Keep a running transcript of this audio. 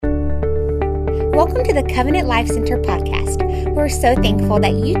Welcome to the Covenant Life Center podcast. We're so thankful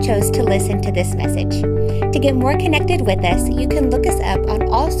that you chose to listen to this message. To get more connected with us, you can look us up on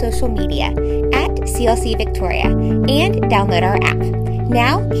all social media at CLC Victoria and download our app.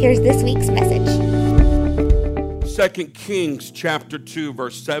 Now, here's this week's message. 2 Kings chapter 2,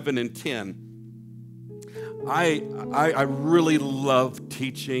 verse 7 and 10. I really love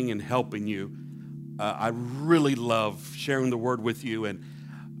teaching and helping you. I really love sharing the word with you, and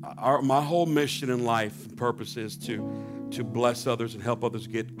my whole mission in life and purpose is to bless others and help others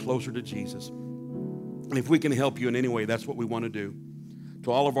get closer to Jesus. And if we can help you in any way, that's what we want to do.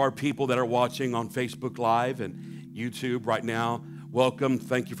 To all of our people that are watching on Facebook Live and YouTube right now, welcome.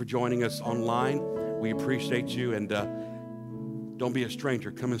 Thank you for joining us online. We appreciate you, and don't be a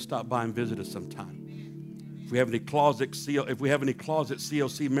stranger. Come and stop by and visit us sometime. If we have any closet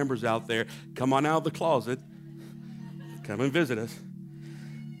CLC members out there, come on out of the closet. Come and visit us.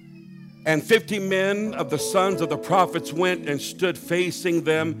 And 50 men of the sons of the prophets went and stood facing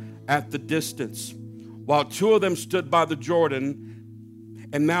them at the distance, while 2 of them stood by the Jordan.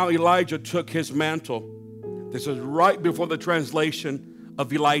 And now Elijah took his mantle. This is right before the translation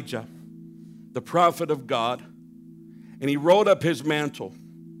of Elijah, the prophet of God. And he rolled up his mantle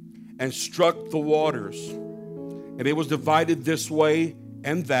and struck the waters. And it was divided this way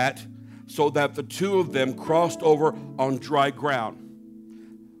and that, so that the 2 of them crossed over on dry ground.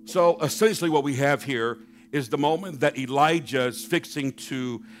 So essentially what we have here is the moment that Elijah is fixing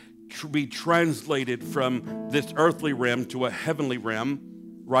to be translated from this earthly realm to a heavenly realm,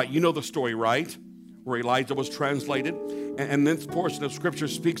 right? You know the story, right? Where Elijah was translated. And this portion of scripture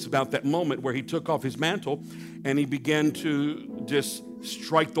speaks about that moment where he took off his mantle and he began to just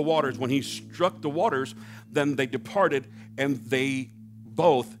strike the waters. When he struck the waters, then they departed, and they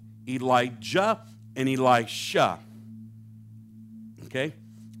both, Elijah and Elisha, okay?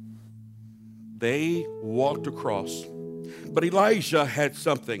 They walked across. But Elijah had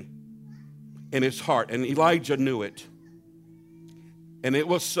something in his heart, and Elijah knew it. And it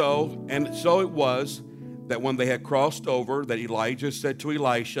was so, and so it was, that when they had crossed over, that Elijah said to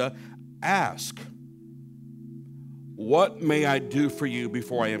Elisha, "Ask, what may I do for you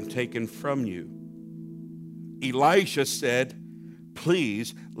before I am taken from you?" Elisha said,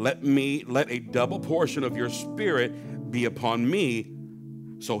 "Please let a double portion of your spirit be upon me."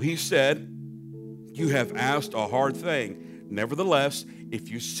 So he said, "You have asked a hard thing. Nevertheless,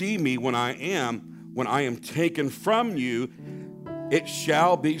 if you see me when I am taken from you, it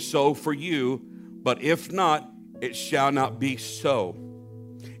shall be so for you. But if not, it shall not be so."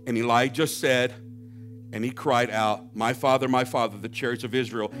 And Elijah said, and he cried out, my father, the chariots of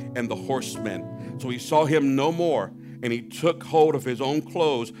Israel and the horsemen." So he saw him no more, and he took hold of his own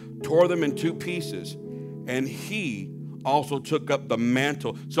clothes, tore them in 2 pieces, and he also took up the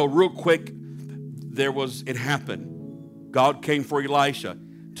mantle. So real quick, it happened. God came for Elisha,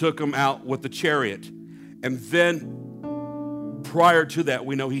 took him out with the chariot. And then prior to that,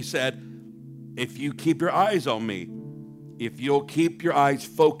 we know he said, "If you keep your eyes on me, if you'll keep your eyes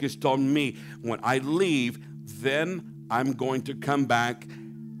focused on me, when I leave, then I'm going to come back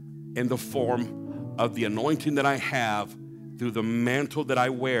in the form of the anointing that I have through the mantle that I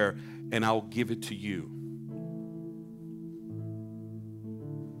wear, and I'll give it to you."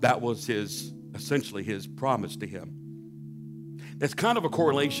 That was essentially his promise to him. There's kind of a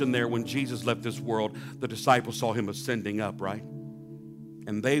correlation there. When Jesus left this world, the disciples saw him ascending up, right?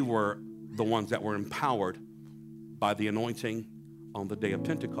 And they were the ones that were empowered by the anointing on the day of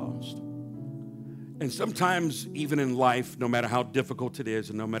Pentecost. And sometimes, even in life, no matter how difficult it is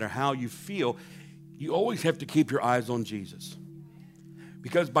and no matter how you feel, you always have to keep your eyes on Jesus.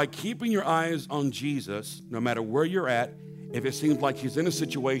 Because by keeping your eyes on Jesus, no matter where you're at, if it seems like he's in a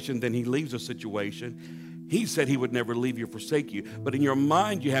situation, then he leaves a situation. He said he would never leave you or forsake you. But in your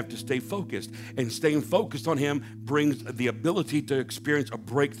mind, you have to stay focused. And staying focused on him brings the ability to experience a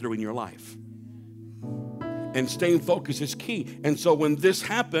breakthrough in your life. And staying focused is key. And so when this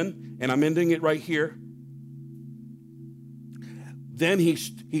happened, and I'm ending it right here, then he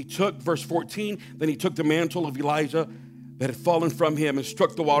took, verse 14, then he took the mantle of Elijah that had fallen from him and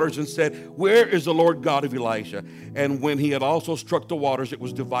struck the waters and said, "Where is the Lord God of Elijah?" And when he had also struck the waters, it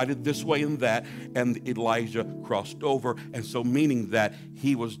was divided this way and that, and Elijah crossed over. And so meaning that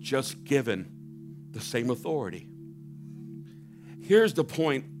he was just given the same authority. Here's the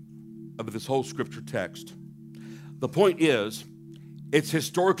point of this whole scripture text. The point is, it's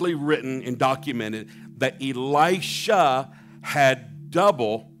historically written and documented that Elisha had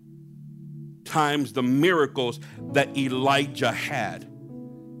double times the miracles that Elijah had.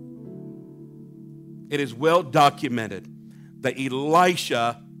 It is well documented that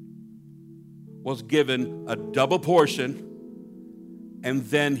Elisha was given a double portion, and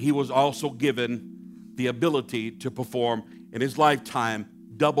then he was also given the ability to perform in his lifetime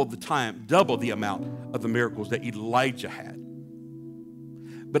double the amount of the miracles that Elijah had.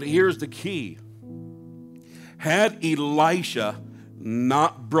 But here's the key. Had Elisha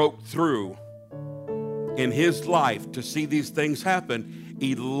not broke through in his life to see these things happen,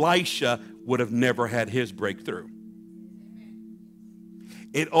 Elisha would have never had his breakthrough.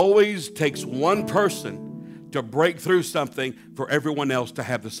 It always takes one person to break through something for everyone else to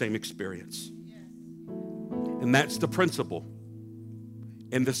have the same experience. And that's the principle.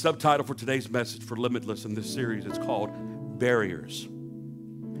 And the subtitle for today's message for Limitless in this series is called Barriers.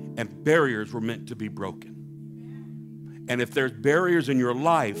 And barriers were meant to be broken. And if there's barriers in your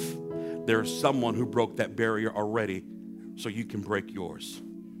life, there's someone who broke that barrier already so you can break yours.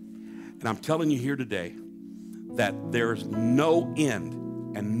 And I'm telling you here today that there's no end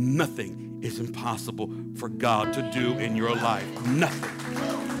and nothing is impossible for God to do in your life.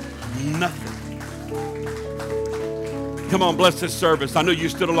 Nothing. Nothing. Come on, bless this service. I know you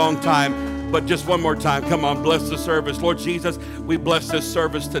stood a long time, but just one more time. Come on, bless the service. Lord Jesus, we bless this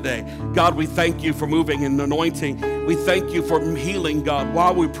service today. God, we thank you for moving and anointing. We thank you for healing, God,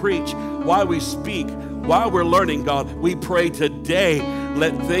 while we preach, while we speak, while we're learning, God. We pray today,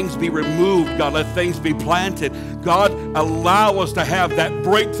 let things be removed, God. Let things be planted. God, allow us to have that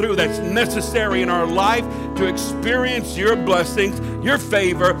breakthrough that's necessary in our life to experience your blessings, your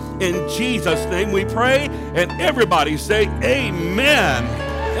favor. In Jesus' name we pray. And everybody say amen.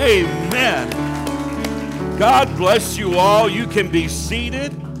 Amen. God bless you all. You can be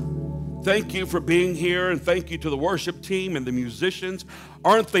seated. Thank you for being here, and thank you to the worship team and the musicians.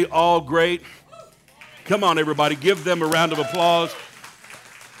 Aren't they all great? Come on, everybody. Give them a round of applause.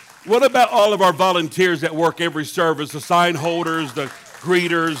 What about all of our volunteers that work every service, the sign holders, the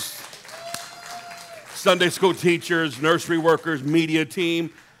greeters, Sunday school teachers, nursery workers, media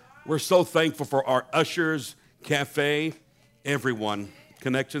team? We're so thankful for our ushers, cafe, everyone,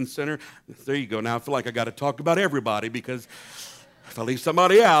 Connection Center. There you go. Now I feel like I got to talk about everybody because if I leave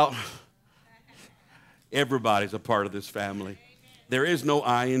somebody out, everybody's a part of this family. There is no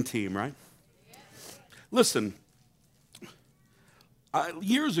I in team, right? Listen.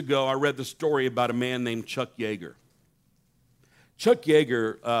 Years ago, I read the story about a man named Chuck Yeager. Chuck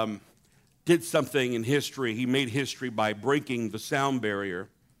Yeager did something in history. He made history by breaking the sound barrier.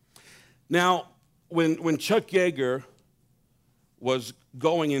 Now, when Chuck Yeager was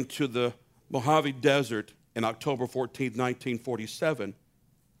going into the Mojave Desert in October 14, 1947,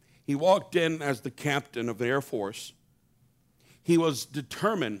 he walked in as the captain of the Air Force. He was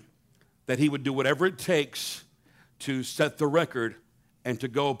determined that he would do whatever it takes to set the record and to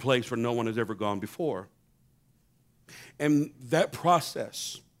go a place where no one has ever gone before. And that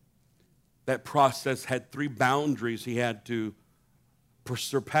process had three boundaries he had to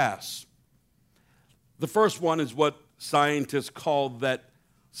surpass. The first one is what scientists call that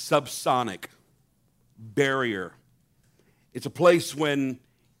subsonic barrier. It's a place when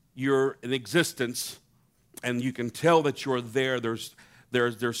you're in existence and you can tell that you're there. There's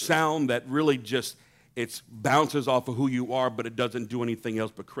sound that really just it bounces off of who you are, but it doesn't do anything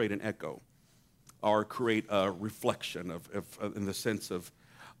else but create an echo or create a reflection of in the sense of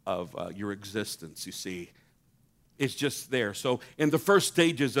your existence, you see. It's just there. So in the first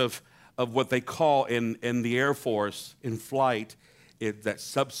stages of what they call in the Air Force, in flight, that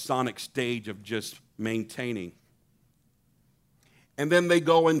subsonic stage of just maintaining. And then they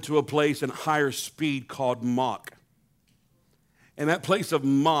go into a place in higher speed called Mach. And that place of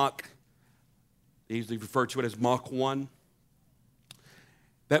Mach, they usually refer to it as Mach 1.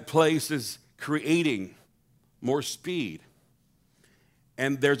 That place is creating more speed.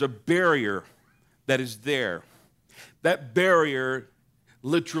 And there's a barrier that is there. That barrier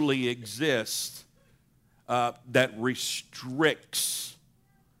literally exists that restricts.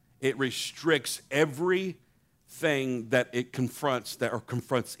 It restricts everything that it confronts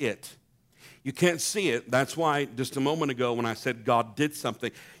confronts it. You can't see it. That's why just a moment ago when I said God did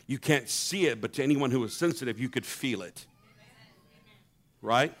something, you can't see it, but to anyone who is sensitive, you could feel it.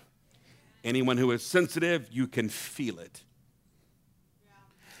 Right? Anyone who is sensitive, you can feel it.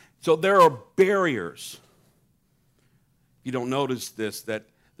 So there are barriers. You don't notice this, that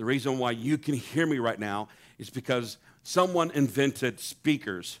the reason why you can hear me right now is because someone invented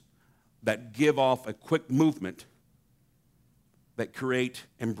speakers that give off a quick movement that create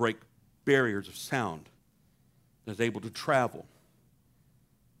and break barriers of sound that's able to travel.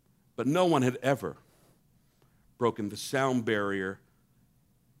 But no one had ever broken the sound barrier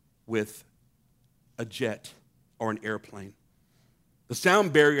with a jet or an airplane. The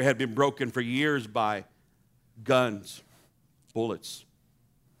sound barrier had been broken for years by guns, bullets,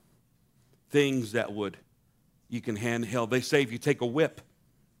 things that you can handheld. They say if you take a whip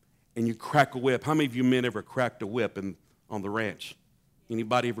and you crack a whip, how many of you men ever cracked a whip on the ranch?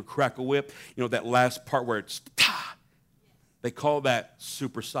 Anybody ever crack a whip? You know, that last part where it's ta. They call that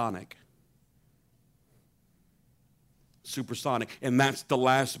supersonic. Supersonic. And that's the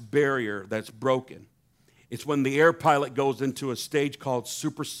last barrier that's broken. It's when the air pilot goes into a stage called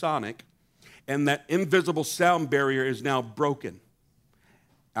supersonic, and that invisible sound barrier is now broken.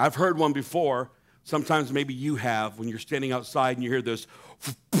 I've heard one before. Sometimes maybe you have when you're standing outside and you hear this.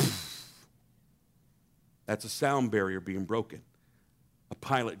 That's a sound barrier being broken. A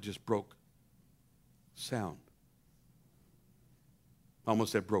pilot just broke sound. I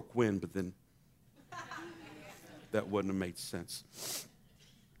almost said broke wind, but then that wouldn't have made sense.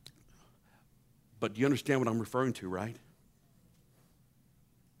 But do you understand what I'm referring to, right?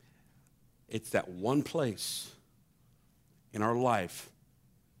 It's that one place in our life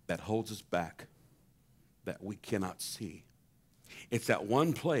that holds us back, that we cannot see. It's that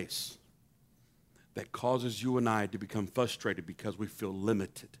one place that causes you and I to become frustrated because we feel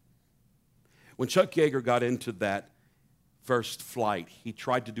limited. When Chuck Yeager got into that first flight, he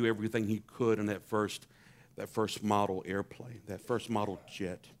tried to do everything he could in that first model airplane, that first model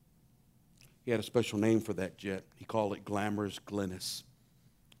jet. He had a special name for that jet. He called it Glamorous Glennis.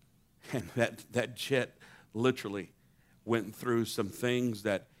 And that jet literally went through some things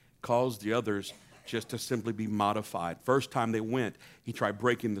that caused the others just to simply be modified. First time they went, he tried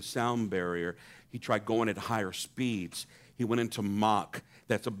breaking the sound barrier. He tried going at higher speeds. He went into Mach.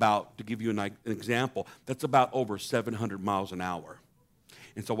 That's about, to give you an example, that's about over 700 miles an hour.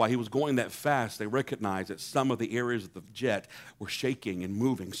 And so while he was going that fast, they recognized that some of the areas of the jet were shaking and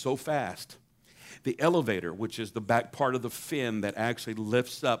moving so fast. The elevator, which is the back part of the fin that actually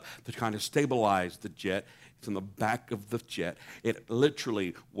lifts up to kind of stabilize the jet, it's in the back of the jet. It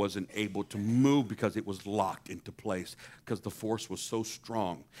literally wasn't able to move because it was locked into place because the force was so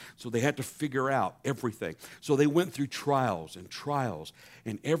strong. So they had to figure out everything. So they went through trials and trials.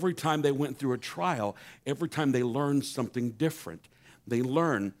 And every time they went through a trial, every time they learned something different. They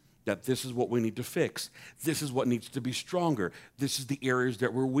learned that this is what we need to fix. This is what needs to be stronger. This is the areas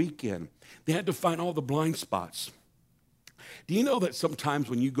that we're weak in. They had to find all the blind spots. Do you know that sometimes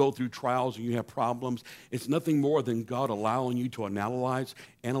when you go through trials and you have problems, it's nothing more than God allowing you to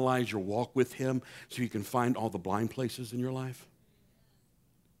analyze your walk with Him so you can find all the blind places in your life?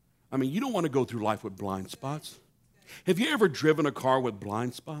 I mean, you don't want to go through life with blind spots. Have you ever driven a car with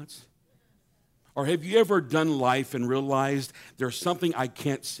blind spots? Or have you ever done life and realized there's something I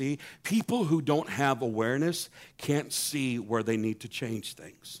can't see? People who don't have awareness can't see where they need to change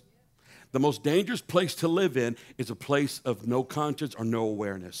things. The most dangerous place to live in is a place of no conscience or no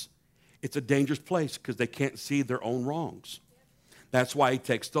awareness. It's a dangerous place because they can't see their own wrongs. That's why it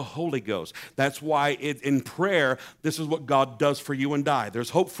takes the Holy Ghost. That's why in prayer, this is what God does for you and I.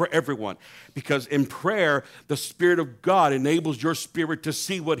 There's hope for everyone because in prayer, the Spirit of God enables your spirit to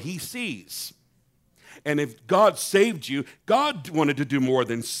see what He sees. And if God saved you, God wanted to do more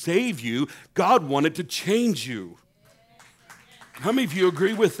than save you. God wanted to change you. How many of you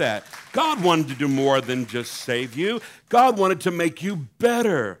agree with that? God wanted to do more than just save you. God wanted to make you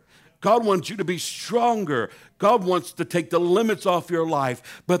better. God wants you to be stronger. God wants to take the limits off your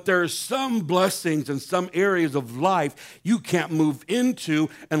life. But there are some blessings and some areas of life you can't move into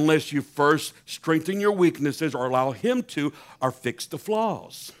unless you first strengthen your weaknesses or allow Him to or fix the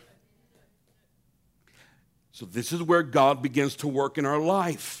flaws. So this is where God begins to work in our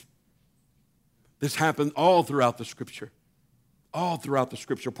life. This happened all throughout the Scripture. All throughout the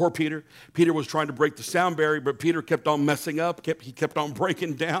Scripture. Poor Peter. Peter was trying to break the sound barrier, but Peter kept on messing up. He kept on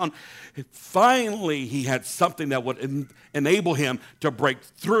breaking down. Finally, he had something that would enable him to break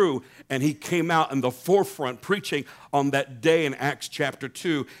through, and he came out in the forefront preaching on that day in Acts chapter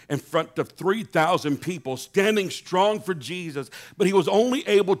 2 in front of 3,000 people standing strong for Jesus. But he was only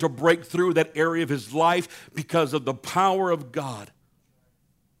able to break through that area of his life because of the power of God.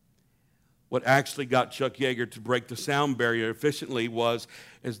 What actually got Chuck Yeager to break the sound barrier efficiently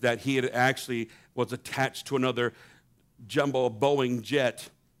is that he had actually was attached to another jumbo Boeing jet,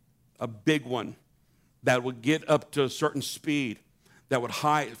 a big one, that would get up to a certain speed, that would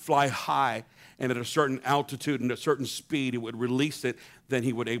fly high, and at a certain altitude and a certain speed, it would release it. Then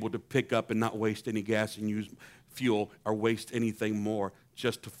he would able to pick up and not waste any gas and use fuel or waste anything more,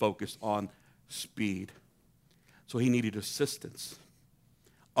 just to focus on speed. So he needed assistance.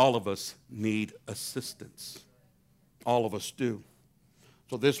 All of us need assistance. All of us do.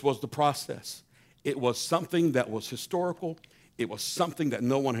 So this was the process. It was something that was historical. It was something that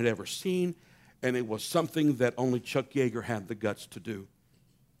no one had ever seen, and it was something that only Chuck Yeager had the guts to do.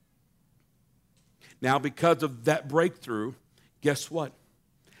 Now, because of that breakthrough, guess what?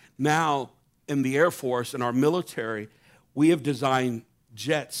 Now, in the Air Force and our military, we have designed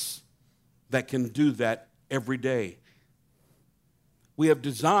jets that can do that every day. We have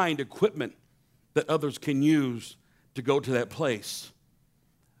designed equipment that others can use to go to that place.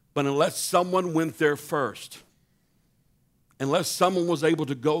 But unless someone went there first, unless someone was able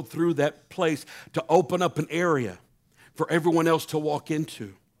to go through that place to open up an area for everyone else to walk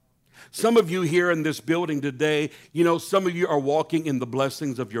into. Some of you here in this building today, you know, some of you are walking in the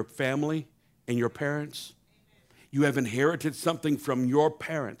blessings of your family and your parents. You have inherited something from your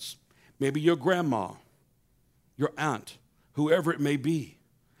parents, maybe your grandma, your aunt, whoever it may be.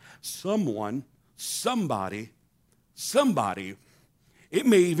 Someone, somebody, it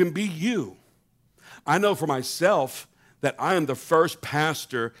may even be you. I know for myself that I am the first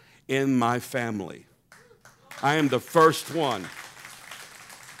pastor in my family. I am the first one.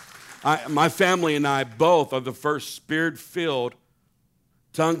 My family and I both are the first spirit-filled,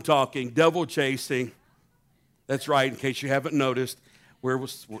 tongue-talking, devil-chasing. That's right, in case you haven't noticed,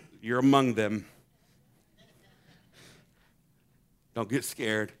 you're among them. Don't get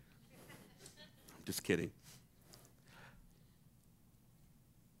scared. I'm just kidding.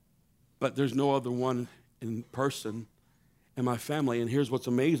 But there's no other one in person in my family. And here's what's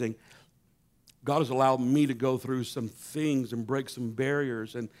amazing. God has allowed me to go through some things and break some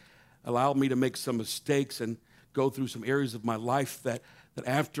barriers and allowed me to make some mistakes and go through some areas of my life that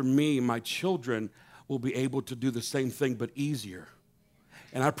after me, my children will be able to do the same thing but easier.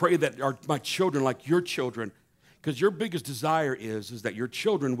 And I pray that my children, like your children, because your biggest desire is that your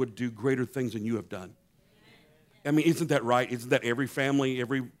children would do greater things than you have done. I mean, isn't that right? Isn't that every family,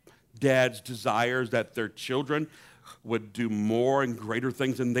 every dad's desires that their children would do more and greater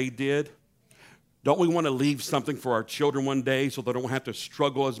things than they did? Don't we want to leave something for our children one day so they don't have to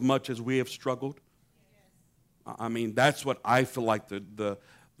struggle as much as we have struggled? I mean, that's what I feel like the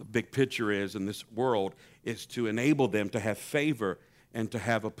big picture is in this world, is to enable them to have favor and to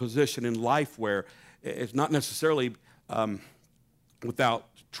have a position in life where it's not necessarily without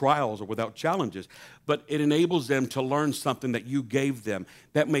trials or without challenges, but it enables them to learn something that you gave them.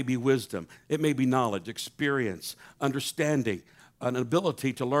 That may be wisdom. It may be knowledge, experience, understanding, an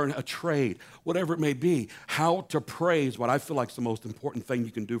ability to learn a trade, whatever it may be. How to pray is what I feel like is the most important thing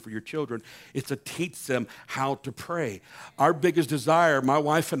you can do for your children, is to teach them how to pray. Our biggest desire, my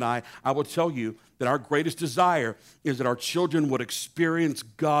wife and I will tell you that our greatest desire is that our children would experience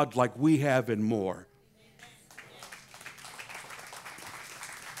God like we have and more.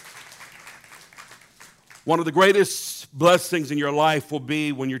 One of the greatest blessings in your life will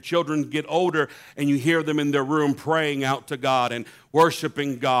be when your children get older and you hear them in their room praying out to God and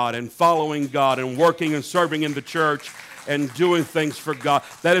worshiping God and following God and working and serving in the church and doing things for God.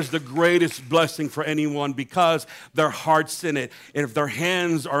 That is the greatest blessing for anyone because their heart's in it. And if their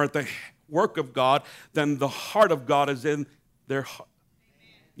hands are at the work of God, then the heart of God is in their heart.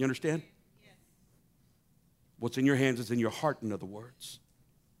 You understand? What's in your hands is in your heart, in other words.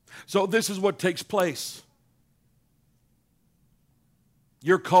 So this is what takes place.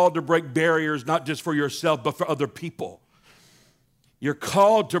 You're called to break barriers, not just for yourself, but for other people. You're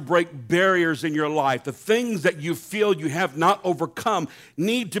called to break barriers in your life. The things that you feel you have not overcome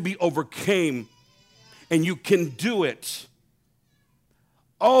need to be overcame, and you can do it.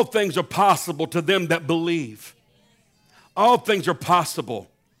 All things are possible to them that believe. All things are possible.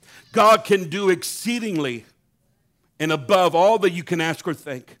 God can do exceedingly and above all that you can ask or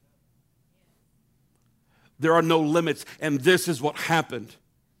think. There are no limits, and this is what happened.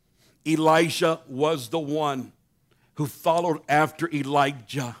 Elijah was the one who followed after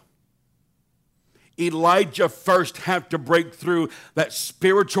Elijah. Elijah first had to break through that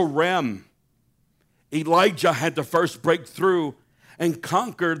spiritual realm. Elijah had to first break through and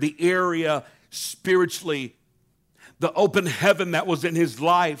conquer the area spiritually, the open heaven that was in his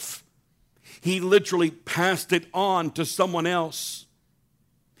life. He literally passed it on to someone else.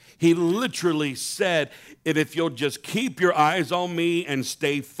 He literally said, if you'll just keep your eyes on me and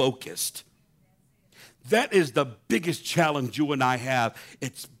stay focused. That is the biggest challenge you and I have.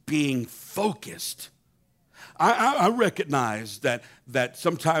 It's being focused. I recognize that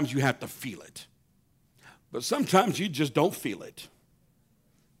sometimes you have to feel it. But sometimes you just don't feel it.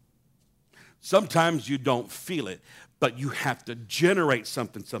 Sometimes you don't feel it, but you have to generate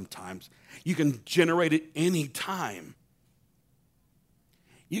something sometimes. You can generate it any time.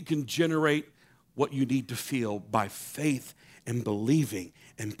 You can generate what you need to feel by faith and believing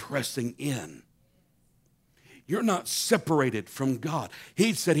and pressing in. You're not separated from God.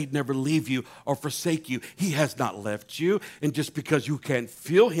 He said he'd never leave you or forsake you. He has not left you. And just because you can't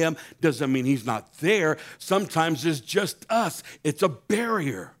feel him doesn't mean he's not there. Sometimes it's just us. It's a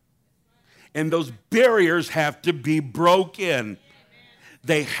barrier. And those barriers have to be broken.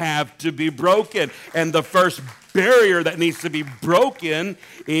 They have to be broken. And the first barrier that needs to be broken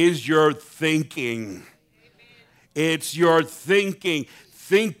is your thinking. It's your thinking.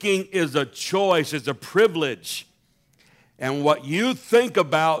 Thinking is a choice, it's a privilege. And what you think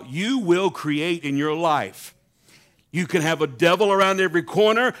about, you will create in your life. You can have a devil around every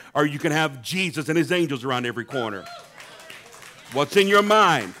corner, or you can have Jesus and his angels around every corner. What's in your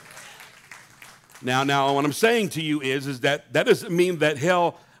mind? Now, what I'm saying to you is that doesn't mean that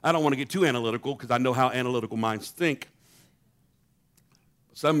hell, I don't want to get too analytical because I know how analytical minds think.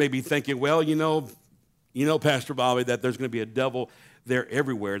 Some may be thinking, well, you know, Pastor Bobby, that there's going to be a devil there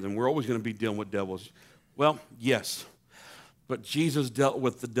everywhere, then we're always going to be dealing with devils. Well, yes, but Jesus dealt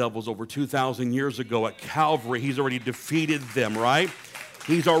with the devils over 2,000 years ago at Calvary. He's already defeated them, right?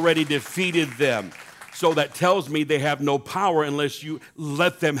 He's already defeated them. So that tells me they have no power unless you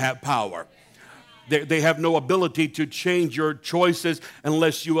let them have power. They have no ability to change your choices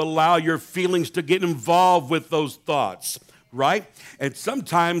unless you allow your feelings to get involved with those thoughts, right? And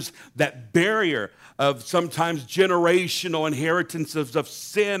sometimes that barrier of sometimes generational inheritances of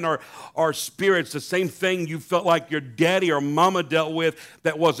sin or spirits, the same thing you felt like your daddy or mama dealt with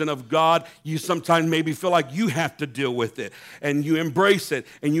that wasn't of God, you sometimes maybe feel like you have to deal with it. And you embrace it,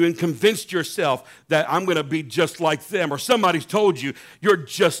 and you convinced yourself that I'm going to be just like them, or somebody's told you you're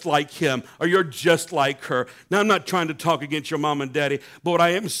just like him, or you're just like her. Now, I'm not trying to talk against your mom and daddy, but what I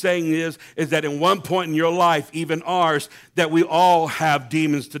am saying is that in one point in your life, even ours, that we all have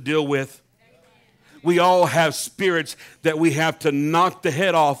demons to deal with. We all have spirits that we have to knock the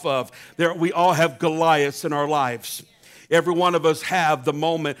head off of. We all have Goliaths in our lives. Every one of us have the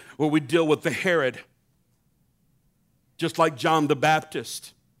moment where we deal with the Herod, just like John the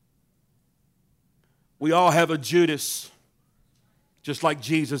Baptist. We all have a Judas, just like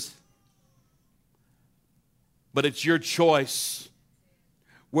Jesus. But it's your choice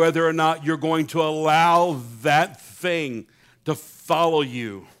whether or not you're going to allow that thing to follow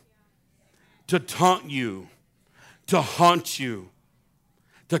you, to taunt you, to haunt you,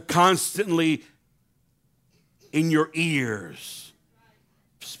 to constantly in your ears.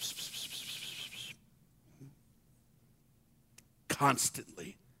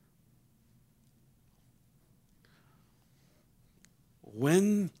 Constantly.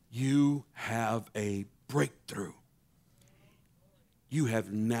 When you have a breakthrough, you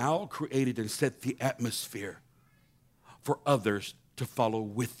have now created and set the atmosphere for others to follow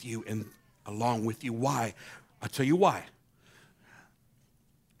with you and along with you. Why? I'll tell you why.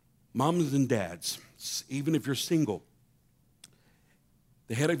 Moms and dads, even if you're single,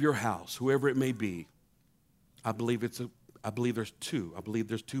 the head of your house, whoever it may be, I believe there's two. I believe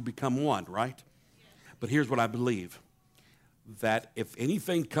there's two become one, right? But here's what I believe. That if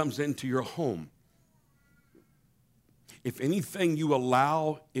anything comes into your home, if anything you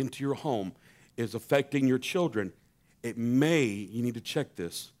allow into your home is affecting your children, you need to check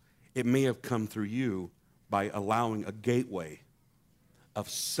this, it may have come through you by allowing a gateway of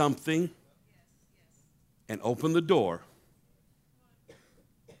something and open the door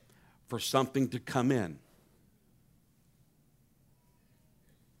for something to come in.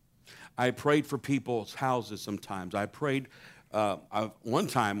 I prayed for people's houses sometimes. I prayed one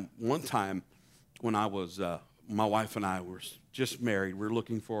time when I was, my wife and I were just married. We were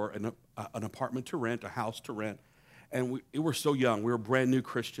looking for an apartment to rent, a house to rent. And we were so young. We were brand new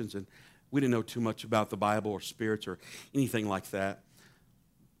Christians, and we didn't know too much about the Bible or spirits or anything like that.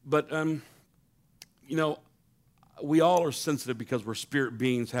 But, we all are sensitive because we're spirit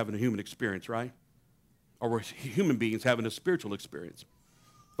beings having a human experience, right? Or we're human beings having a spiritual experience.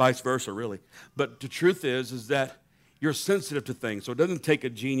 Vice versa, really. But the truth is that you're sensitive to things. So it doesn't take a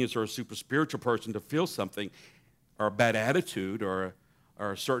genius or a super spiritual person to feel something, or a bad attitude, or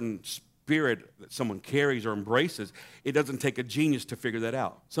a certain spirit that someone carries or embraces. It doesn't take a genius to figure that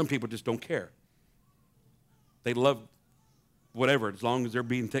out. Some people just don't care. They love whatever, as long as they're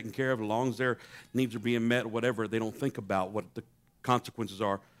being taken care of, as long as their needs are being met, whatever. They don't think about what the consequences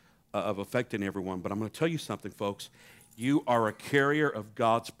are of affecting everyone. But I'm going to tell you something, folks. You are a carrier of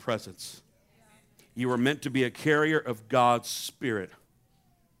God's presence. You are meant to be a carrier of God's Spirit.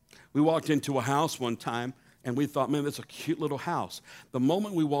 We walked into a house one time, and we thought, man, that's a cute little house. The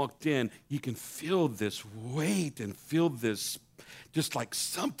moment we walked in, you can feel this weight and feel this, just like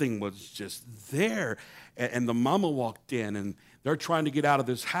something was just there. And the mama walked in, and they're trying to get out of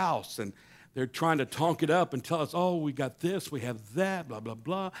this house, and they're trying to talk it up and tell us, oh, we got this, we have that, blah, blah,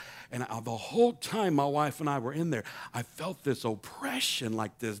 blah. And the whole time my wife and I were in there, I felt this oppression,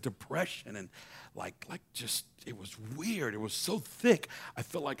 like this depression, and like just, it was weird. It was so thick. I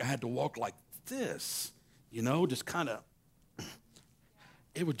felt like I had to walk like this, just kind of,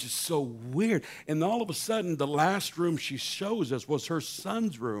 it was just so weird. And all of a sudden, the last room she shows us was her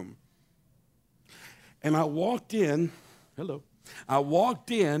son's room. And I walked in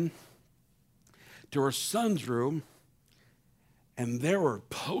to her son's room, and there were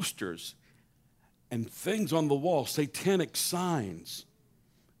posters and things on the wall, satanic signs,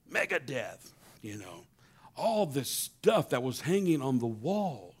 Megadeth, all this stuff that was hanging on the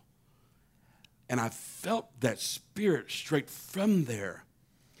wall. And I felt that spirit straight from there.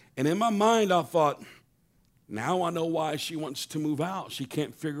 And in my mind, I thought, now I know why she wants to move out. She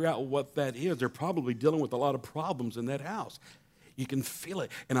can't figure out what that is. They're probably dealing with a lot of problems in that house. You can feel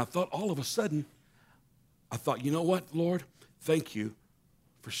it. And I thought all of a sudden, you know what, Lord? Thank you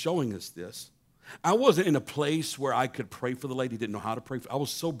for showing us this. I wasn't in a place where I could pray for the lady, didn't know how to pray. I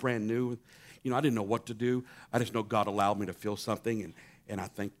was so brand new. I didn't know what to do. I just know God allowed me to feel something. And I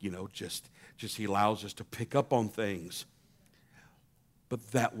think, just He allows us to pick up on things.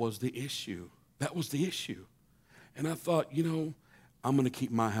 But that was the issue. That was the issue. And I thought, I'm going to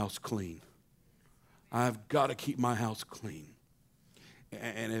keep my house clean. I've got to keep my house clean.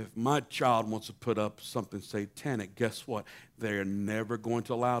 And if my child wants to put up something satanic, guess what? They're never going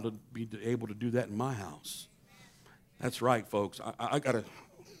to allow to be able to do that in my house. That's right, folks. I got to,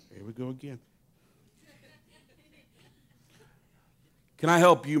 here we go again. Can I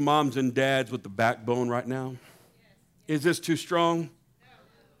help you moms and dads with the backbone right now? Is this too strong?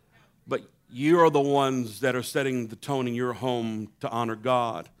 But you are the ones that are setting the tone in your home to honor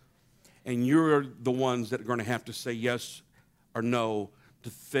God. And you're the ones that are going to have to say yes or no to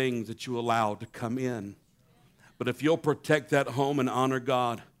things that you allow to come in. But if you'll protect that home and honor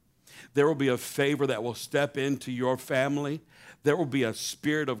God, there will be a favor that will step into your family. There will be a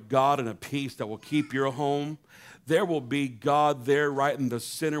spirit of God and a peace that will keep your home. There will be God there right in the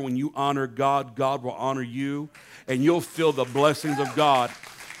center. When you honor God, God will honor you. And you'll feel the blessings of God.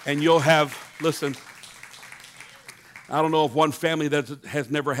 And you'll have, listen, I don't know of one family that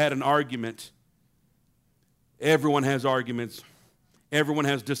has never had an argument. Everyone has arguments. Everyone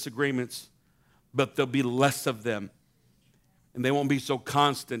has disagreements. But there'll be less of them. And they won't be so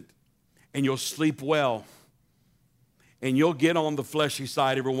constant. And you'll sleep well. And you'll get on the fleshy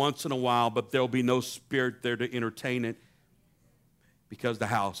side every once in a while, but there'll be no spirit there to entertain it because the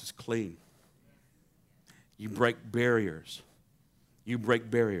house is clean. You break barriers. You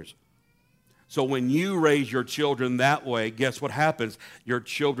break barriers. So when you raise your children that way, guess what happens? Your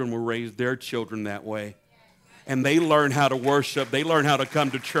children will raise their children that way. And they learn how to worship. They learn how to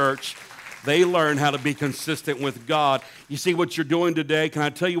come to church. They learn how to be consistent with God. You see what you're doing today? Can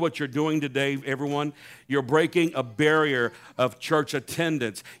I tell you what you're doing today, everyone? You're breaking a barrier of church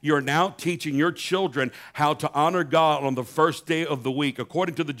attendance. You're now teaching your children how to honor God on the first day of the week.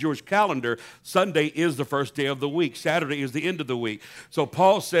 According to the Jewish calendar, Sunday is the first day of the week. Saturday is the end of the week. So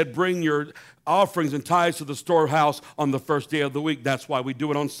Paul said, bring your offerings and tithes to the storehouse on the first day of the week. That's why we do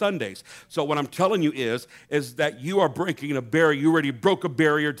it on Sundays. So what I'm telling you is that you are breaking a barrier. You already broke a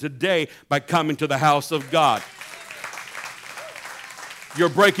barrier today by coming to the house of God. You're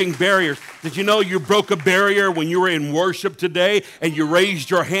breaking barriers. Did you know you broke a barrier when you were in worship today and you raised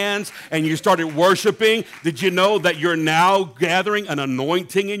your hands and you started worshiping? Did you know that you're now gathering an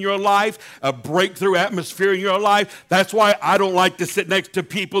anointing in your life, a breakthrough atmosphere in your life? That's why I don't like to sit next to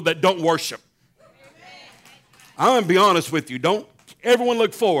people that don't worship. I'm going to be honest with you. Don't everyone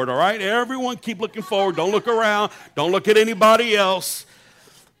look forward, all right? Everyone keep looking forward. Don't look around. Don't look at anybody else.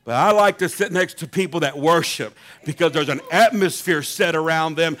 But I like to sit next to people that worship because there's an atmosphere set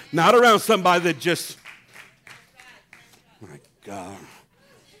around them, not around somebody that just, my God.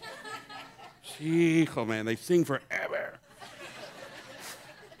 Gee, oh man, they sing forever.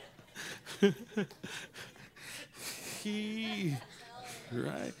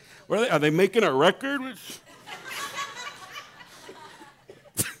 Right? Are they making a record?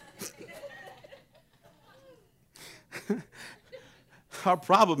 Our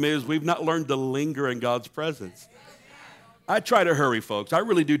problem is we've not learned to linger in God's presence. I try to hurry, folks. I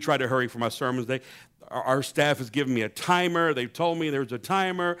really do try to hurry for my sermons. Our staff has given me a timer. They've told me there's a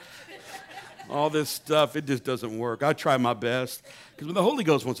timer. All this stuff, it just doesn't work. I try my best. Because when the Holy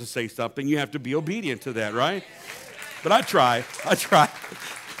Ghost wants to say something, you have to be obedient to that, right? But I try.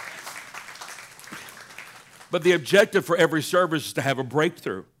 But the objective for every service is to have a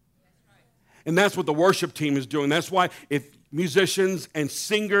breakthrough. And that's what the worship team is doing. That's why if musicians and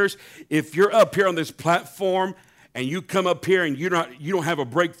singers, if you're up here on this platform and you come up here and you don't have a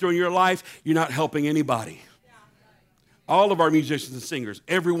breakthrough in your life, you're not helping anybody. All of our musicians and singers,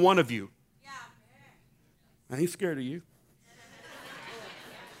 every one of you. I ain't scared of you.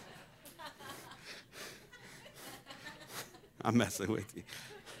 I'm messing with you.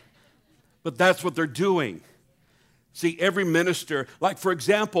 But that's what they're doing. See, every minister, like for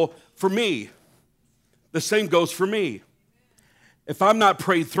example, for me, the same goes for me. If I'm not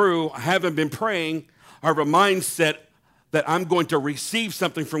prayed through, I haven't been praying, I have a mindset that I'm going to receive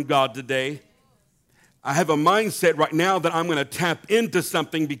something from God today. I have a mindset right now that I'm going to tap into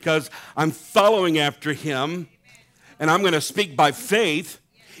something because I'm following after him, and I'm going to speak by faith,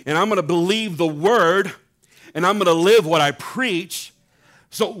 and I'm going to believe the word, and I'm going to live what I preach.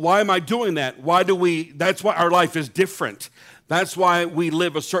 So why am I doing that? That's why our life is different. That's why we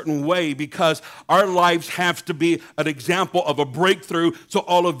live a certain way, because our lives have to be an example of a breakthrough so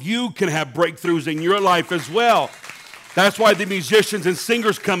all of you can have breakthroughs in your life as well. That's why the musicians and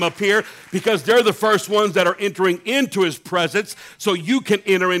singers come up here, because they're the first ones that are entering into his presence, so you can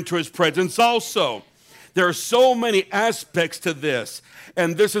enter into his presence also. There are so many aspects to this,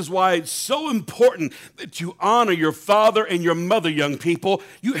 and this is why it's so important that you honor your father and your mother, young people.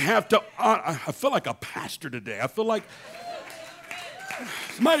 You have to honor. I feel like a pastor today. I feel like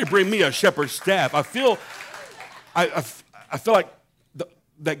somebody bring me a shepherd's staff. I feel like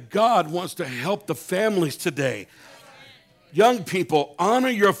that God wants to help the families today. Young people, honor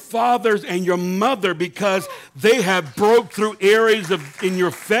your fathers and your mother, because they have broke through areas in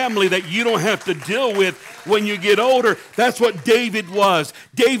your family that you don't have to deal with when you get older. That's what David was.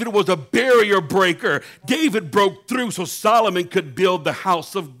 David was a barrier breaker. David broke through so Solomon could build the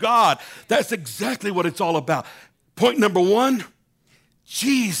house of God. That's exactly what it's all about. Point number one,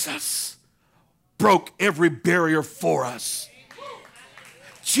 Jesus broke every barrier for us.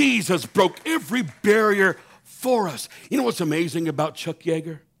 Jesus broke every barrier for us. You know what's amazing about Chuck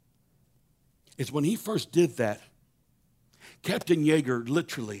Yeager? Is when he first did that, Captain Yeager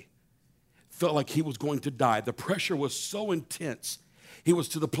literally felt like he was going to die. The pressure was so intense. He was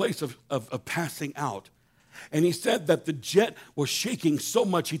to the place of passing out. And he said that the jet was shaking so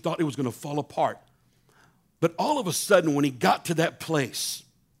much he thought it was going to fall apart. But all of a sudden, when he got to that place,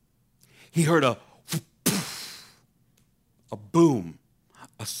 he heard a boom,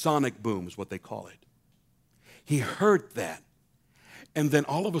 a sonic boom is what they call it. He heard that. And then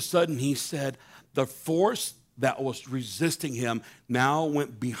all of a sudden he said the force that was resisting him now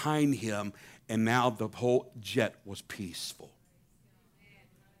went behind him, and now the whole jet was peaceful.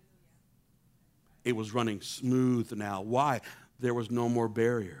 It was running smooth now. Why? There was no more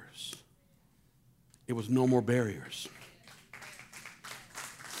barriers. It was no more barriers.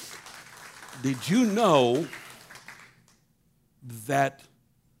 Did you know that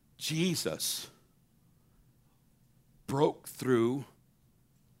Jesus broke through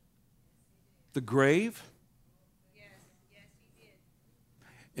the grave? Yes, he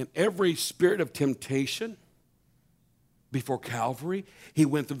did. And every spirit of temptation before Calvary, he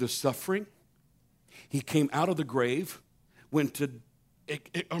went through the suffering. He came out of the grave, went to,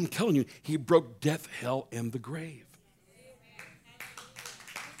 I'm telling you, he broke death, hell, and the grave.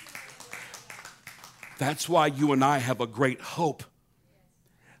 That's why you and I have a great hope.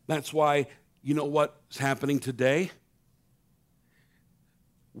 That's why, you know what's happening today?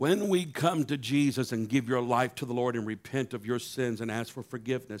 When we come to Jesus and give your life to the Lord and repent of your sins and ask for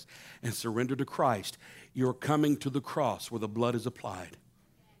forgiveness and surrender to Christ, you're coming to the cross where the blood is applied.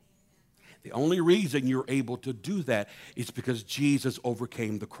 The only reason you're able to do that is because Jesus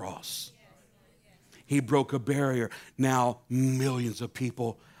overcame the cross. He broke a barrier. Now millions of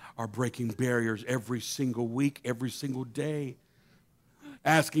people are breaking barriers every single week, every single day,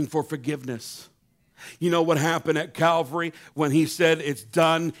 asking for forgiveness. You know what happened at Calvary when he said, it's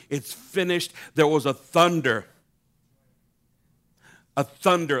done, it's finished? There was a thunder,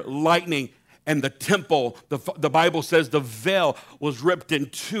 lightning, and the temple, the Bible says the veil was ripped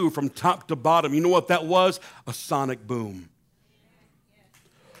in two from top to bottom. You know what that was? A sonic boom.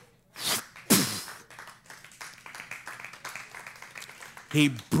 He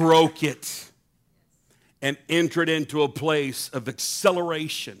broke it and entered into a place of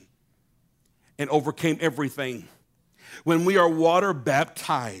acceleration and overcame everything. When we are water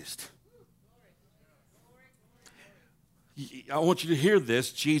baptized, I want you to hear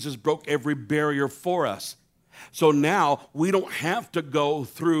this. Jesus broke every barrier for us. So now we don't have to go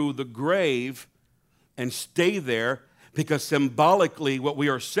through the grave and stay there, because symbolically what we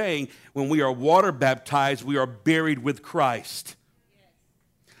are saying, when we are water baptized, we are buried with Christ.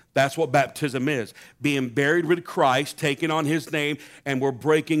 That's what baptism is. Being buried with Christ, taking on his name, and we're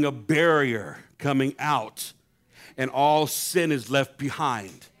breaking a barrier coming out. And all sin is left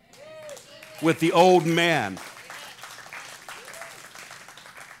behind with the old man.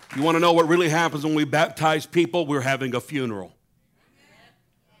 You want to know what really happens when we baptize people? We're having a funeral.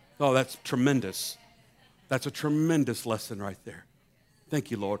 Oh, that's tremendous. That's a tremendous lesson right there.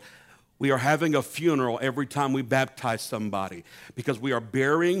 Thank you, Lord. We are having a funeral every time we baptize somebody because we are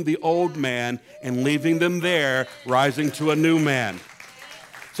burying the old man and leaving them there, rising to a new man.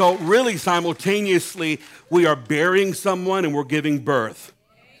 So really simultaneously, we are burying someone and we're giving birth.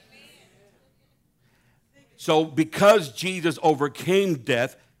 So because Jesus overcame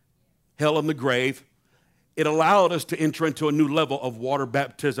death, hell, and the grave, it allowed us to enter into a new level of water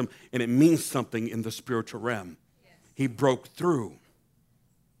baptism, and it means something in the spiritual realm. He broke through.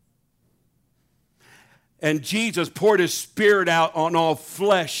 And Jesus poured his Spirit out on all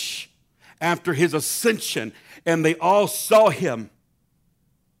flesh after his ascension, and they all saw him,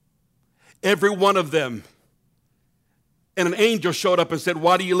 every one of them. And an angel showed up and said,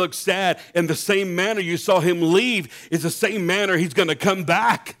 "Why do you look sad?" In the same manner you saw him leave is the same manner he's going to come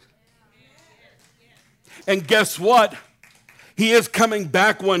back. And guess what? He is coming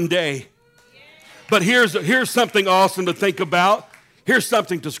back one day. But here's something awesome to think about. Here's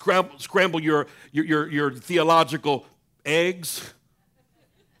something to scramble your theological eggs.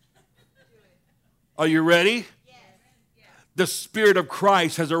 Are you ready? The Spirit of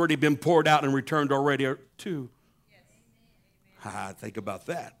Christ has already been poured out and returned already too. Think about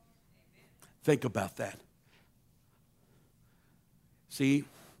that. Think about that. See,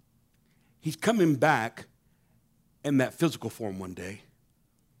 he's coming back in that physical form one day,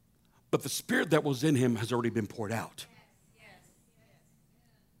 but the Spirit that was in him has already been poured out.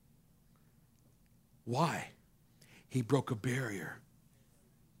 Why? He broke a barrier.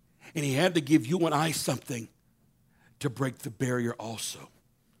 And he had to give you and I something to break the barrier also.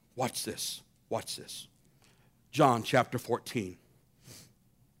 Watch this. Watch this. John chapter 14.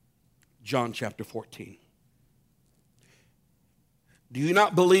 John chapter 14. Do you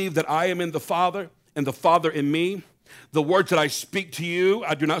not believe that I am in the Father and the Father in me? The words that I speak to you,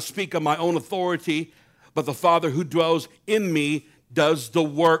 I do not speak of my own authority, but the Father who dwells in me does the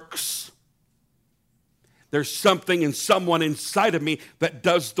works. There's something in someone inside of me that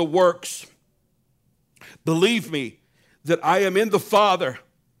does the works. Believe me that I am in the Father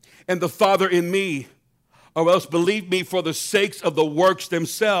and the Father in me, or else believe me for the sakes of the works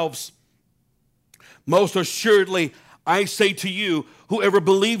themselves. Most assuredly, I say to you, whoever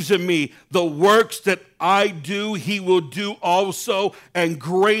believes in me, the works that I do, he will do also, and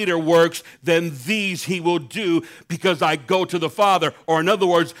greater works than these he will do, because I go to the Father, or in other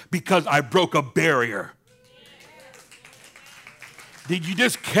words, because I broke a barrier. Did you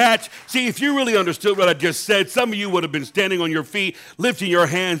just catch? See, if you really understood what I just said, some of you would have been standing on your feet, lifting your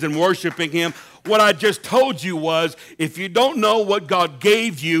hands and worshiping him. What I just told you was, if you don't know what God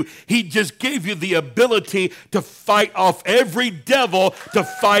gave you, he just gave you the ability to fight off every devil, to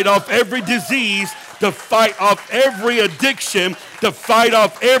fight off every disease, to fight off every addiction, to fight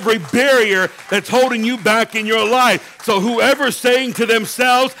off every barrier that's holding you back in your life. So whoever's saying to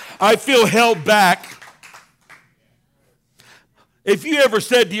themselves, I feel held back. If you ever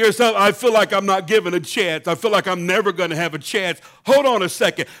said to yourself, I feel like I'm not given a chance, I feel like I'm never going to have a chance, hold on a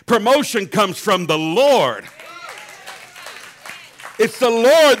second. Promotion comes from the Lord. It's the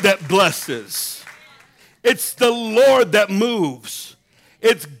Lord that blesses. It's the Lord that moves.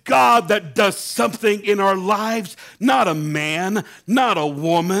 It's God that does something in our lives, not a man, not a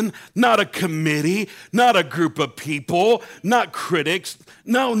woman, not a committee, not a group of people, not critics.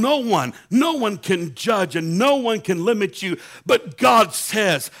 No one. No one can judge and no one can limit you. But God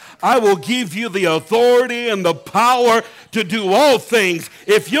says, I will give you the authority and the power to do all things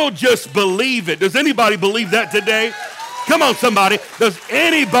if you'll just believe it. Does anybody believe that today? Come on, somebody. Does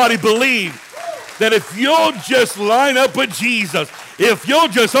anybody believe that if you'll just line up with Jesus, if you'll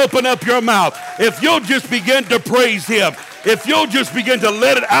just open up your mouth, if you'll just begin to praise him, if you'll just begin to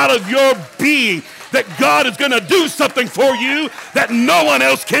let it out of your being, that God is going to do something for you that no one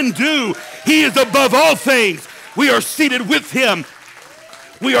else can do. He is above all things. We are seated with him.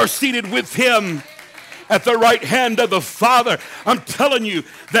 We are seated with him at the right hand of the Father. I'm telling you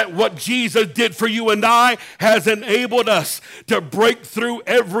that what Jesus did for you and I has enabled us to break through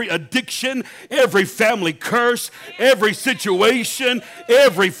every addiction, every family curse, every situation,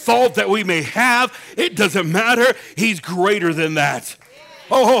 every fault that we may have. It doesn't matter. He's greater than that.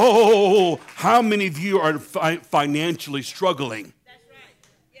 Oh, how many of you are financially struggling?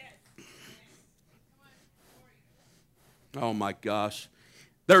 Oh my gosh.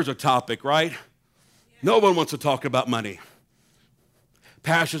 There's a topic, right? No one wants to talk about money.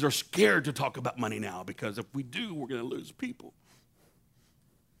 Pastors are scared to talk about money now because if we do, we're going to lose people.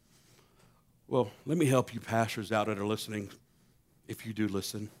 Well, let me help you pastors out that are listening, if you do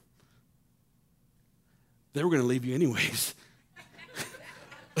listen. They were going to leave you anyways.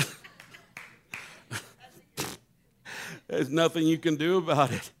 There's nothing you can do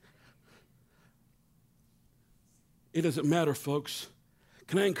about it. It doesn't matter, folks.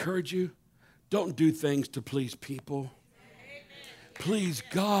 Can I encourage you? Don't do things to please people. Please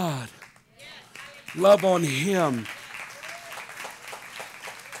God. Love on Him.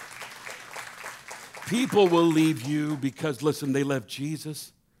 People will leave you because, listen, they left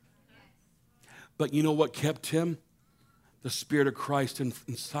Jesus. But you know what kept him? The Spirit of Christ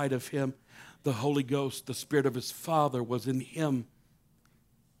inside of him. The Holy Ghost, the Spirit of his Father was in him.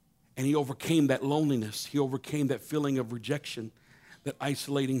 And he overcame that loneliness. He overcame that feeling of rejection, that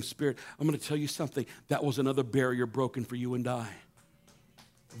isolating spirit. I'm going to tell you something. That was another barrier broken for you and I.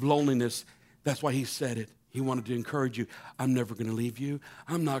 Loneliness. That's why he said it. He wanted to encourage you. I'm never going to leave you.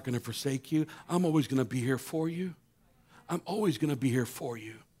 I'm not going to forsake you. I'm always going to be here for you. I'm always going to be here for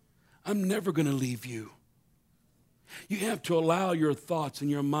you. I'm never going to leave you. You have to allow your thoughts and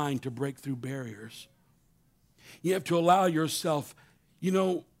your mind to break through barriers. You have to allow yourself,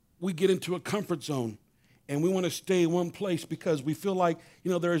 we get into a comfort zone and we want to stay in one place because we feel like,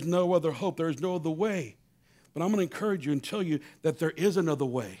 there is no other hope. There is no other way. But I'm going to encourage you and tell you that there is another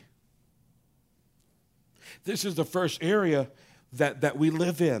way. This is the first area that we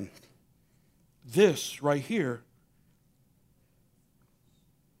live in. This right here.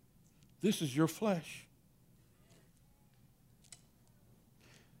 This is your flesh.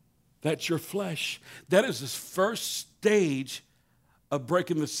 That's your flesh. That is the first stage of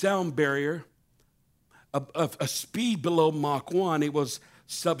breaking the sound barrier of a speed below Mach 1. It was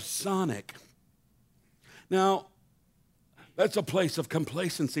subsonic. Now, that's a place of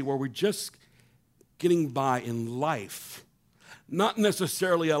complacency where we're just getting by in life, not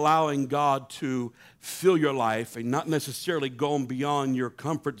necessarily allowing God to fill your life and not necessarily going beyond your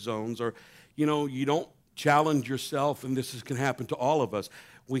comfort zones, or, you don't challenge yourself, and this can happen to all of us.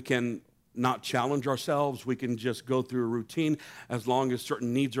 We can not challenge ourselves. We can just go through a routine. As long as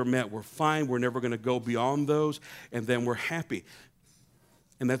certain needs are met, we're fine. We're never going to go beyond those, and then we're happy.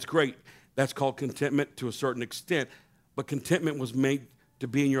 And that's great. That's called contentment to a certain extent. But contentment was made to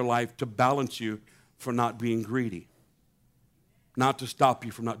be in your life to balance you for not being greedy, not to stop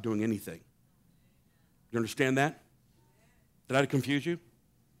you from not doing anything. You understand that? Did I confuse you?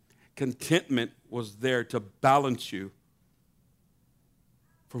 Contentment was there to balance you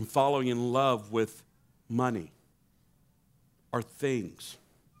from following in love with money or things.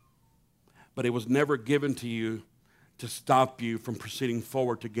 But it was never given to you to stop you from proceeding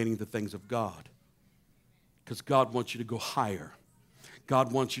forward to gaining the things of God. Because God wants you to go higher.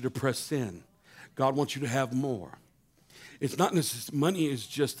 God wants you to press in. God wants you to have more. It's not necessarily, money is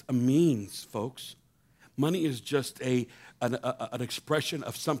just a means, folks. Money is just an expression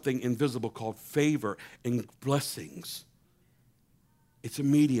of something invisible called favor and blessings. It's a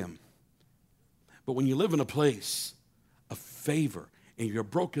medium. But when you live in a place of favor and you're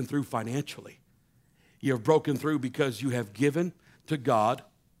broken through financially, you're broken through because you have given to God,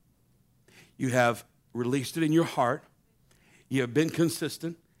 you have released it in your heart, you have been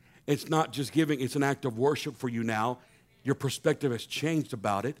consistent. It's not just giving, it's an act of worship for you now. Your perspective has changed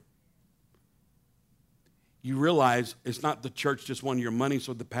about it. You realize it's not the church just wanting your money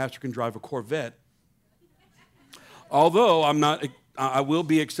so the pastor can drive a Corvette. Although I will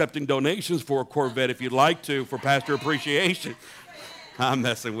be accepting donations for a Corvette if you'd like to for pastor appreciation. I'm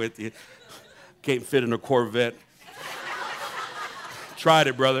messing with you. Can't fit in a Corvette. Tried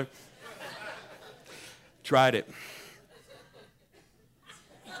it, brother. Tried it.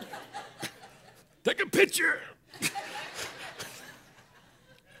 Take a picture.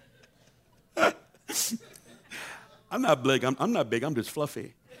 I'm not big. I'm not big. I'm just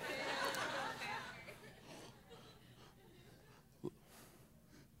fluffy.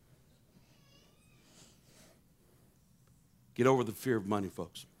 Get over the fear of money,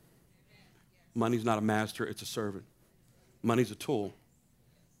 folks. Money's not a master. It's a servant. Money's a tool.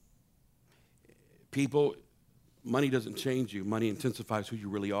 Money doesn't change you. Money intensifies who you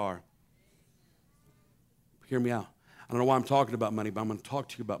really are. Hear me out. I don't know why I'm talking about money, but I'm going to talk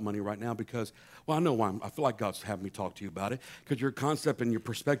to you about money right now because, I know why. I feel like God's having me talk to you about it because your concept and your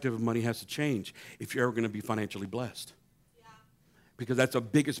perspective of money has to change if you're ever going to be financially blessed. Yeah. Because that's the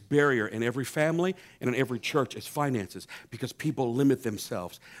biggest barrier in every family and in every church is finances because people limit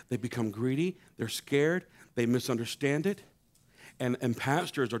themselves. They become greedy. They're scared. They misunderstand it. and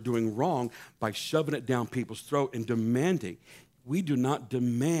pastors are doing wrong by shoving it down people's throat and demanding. We do not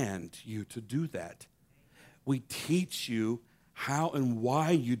demand you to do that. We teach you how and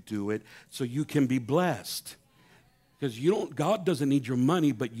why you do it so you can be blessed. Because God doesn't need your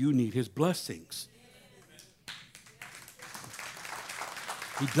money, but you need his blessings.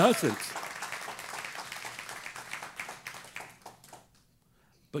 He doesn't.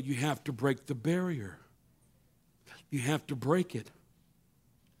 But you have to break the barrier. You have to break it.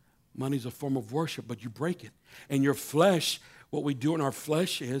 Money's a form of worship, but you break it. And your flesh, what we do in our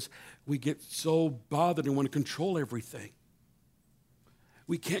flesh is we get so bothered and want to control everything.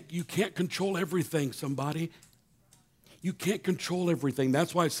 You can't control everything, somebody. You can't control everything.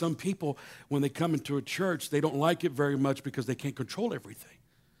 That's why some people, when they come into a church, they don't like it very much because they can't control everything.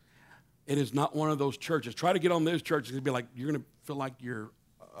 It is not one of those churches. Try to get on those churches and be like, you're going to feel like you're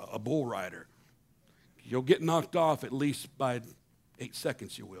a bull rider. You'll get knocked off at least by 8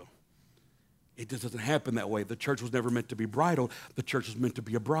 seconds, you will. It just doesn't happen that way. The church was never meant to be bridal. The church was meant to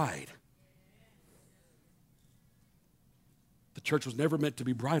be a bride. The church was never meant to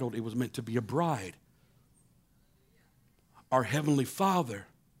be bridled. It was meant to be a bride. Our Heavenly Father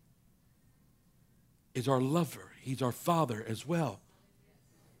is our lover. He's our Father as well.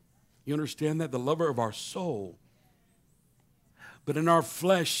 You understand that? The lover of our soul. But in our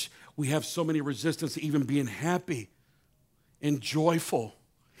flesh, we have so many resistance to even being happy and joyful,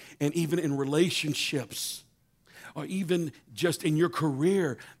 and even in relationships, or even just in your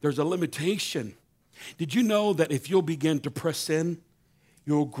career, there's a limitation. Did you know that if you'll begin to press in,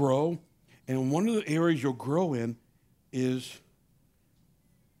 you'll grow? And one of the areas you'll grow in is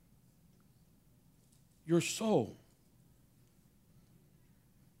your soul.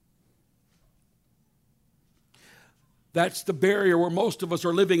 That's the barrier where most of us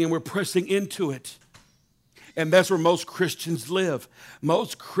are living, and we're pressing into it. And that's where most Christians live.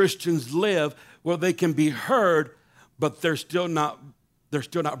 Most Christians live where they can be heard, but they're still not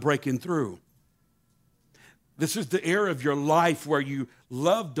breaking through. This is the area of your life where you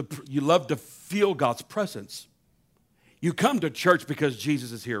love to feel God's presence. You come to church because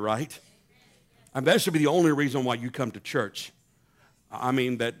Jesus is here, right? And that should be the only reason why you come to church. I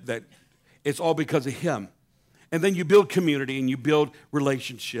mean, that it's all because of him. And then you build community and you build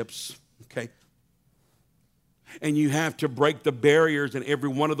relationships, okay? And you have to break the barriers in every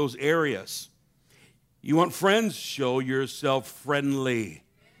one of those areas. You want friends? Show yourself friendly.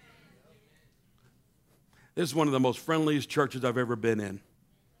 This is one of the most friendliest churches I've ever been in.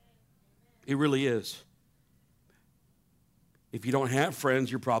 It really is. If you don't have friends,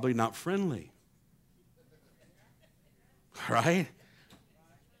 you're probably not friendly. Right?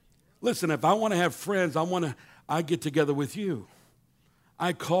 Listen, if I want to have friends, I get together with you.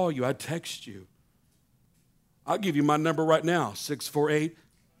 I call you, I text you. I'll give you my number right now,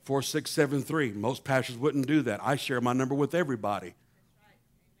 648-4673. Most pastors wouldn't do that. I share my number with everybody.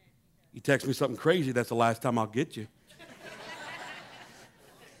 You text me something crazy, that's the last time I'll get you.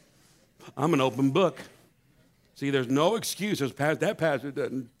 I'm an open book. See, there's no excuses. That pastor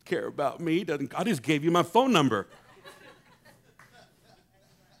doesn't care about me. I just gave you my phone number.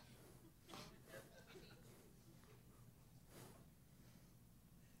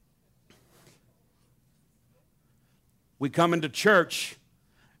 We come into church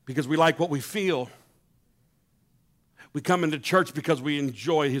because we like what we feel. We come into church because we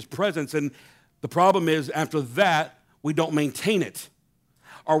enjoy his presence. And the problem is, after that, we don't maintain it.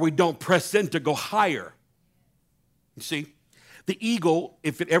 Or we don't press in to go higher. You see? The eagle,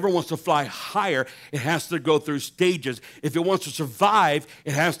 if it ever wants to fly higher, it has to go through stages. If it wants to survive,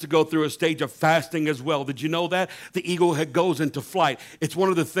 it has to go through a stage of fasting as well. Did you know that? The eagle goes into flight. It's one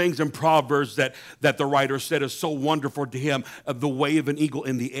of the things in Proverbs that the writer said is so wonderful to him, of the way of an eagle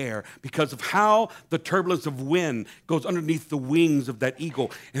in the air, because of how the turbulence of wind goes underneath the wings of that eagle,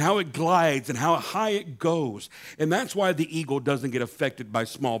 and how it glides and how high it goes. And that's why the eagle doesn't get affected by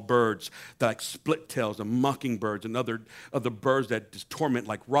small birds like split tails and mockingbirds and other birds that just torment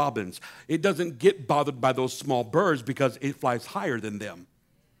like robins. It doesn't get bothered by those small birds because it flies higher than them.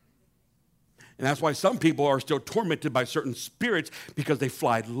 And that's why some people are still tormented by certain spirits, because they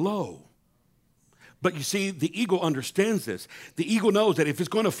fly low. But you see, the eagle understands this. The eagle knows that if it's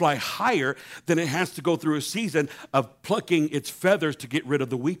going to fly higher, then it has to go through a season of plucking its feathers to get rid of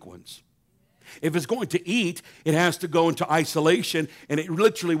the weak ones. If it's going to eat, it has to go into isolation, and it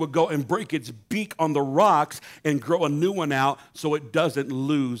literally will go and break its beak on the rocks and grow a new one out so it doesn't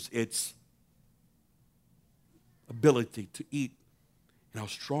lose its ability to eat and how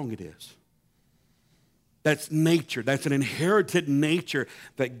strong it is. That's nature. That's an inherited nature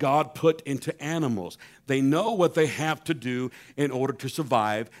that God put into animals. They know what they have to do in order to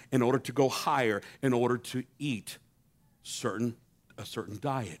survive, in order to go higher, in order to eat a certain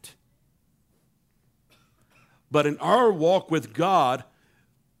diet. But in our walk with God,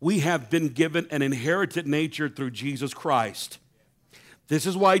 we have been given an inherited nature through Jesus Christ. This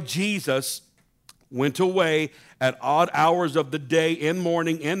is why Jesus went away at odd hours of the day, in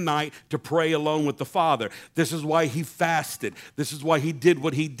morning and night, to pray alone with the Father. This is why he fasted. This is why he did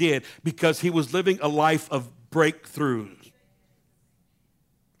what he did, because he was living a life of breakthroughs.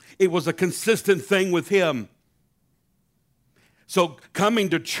 It was a consistent thing with him. So coming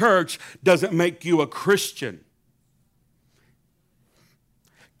to church doesn't make you a Christian.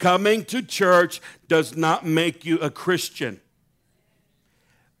 Coming to church does not make you a Christian.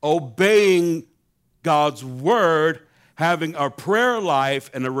 Obeying God's word, having a prayer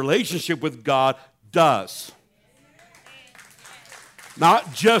life and a relationship with God does.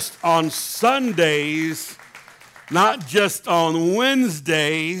 Not just on Sundays, not just on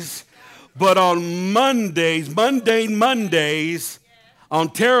Wednesdays, but on Mondays, mundane Mondays, on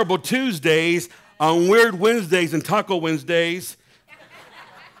terrible Tuesdays, on weird Wednesdays and Taco Wednesdays,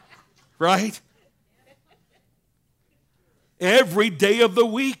 right? Every day of the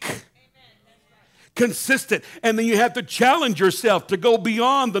week. Consistent. And then you have to challenge yourself to go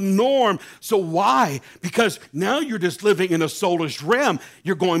beyond the norm. So why? Because now you're just living in a soulish realm.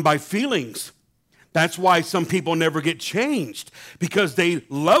 You're going by feelings. That's why some people never get changed, because they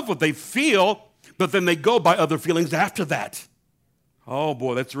love what they feel, but then they go by other feelings after that. Oh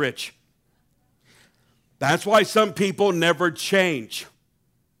boy, that's rich. That's why some people never change.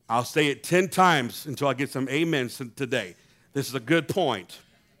 I'll say it 10 times until I get some amens today. This is a good point.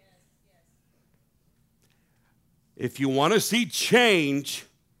 If you want to see change,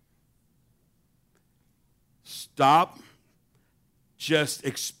 stop just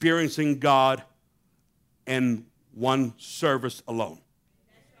experiencing God in one service alone.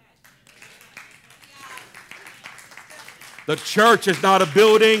 The church is not a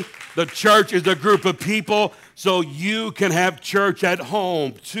building. The church is a group of people, so you can have church at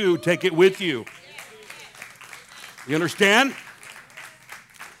home too. Take it with you. You understand?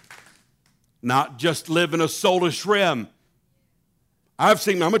 Not just live in a soulish realm. I'm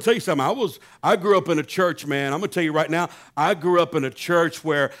going to tell you something. I grew up in a church, man. I'm going to tell you right now, I grew up in a church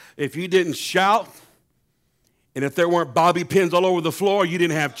where if you didn't shout and if there weren't bobby pins all over the floor, you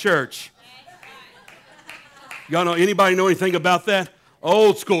didn't have church. Anybody know anything about that?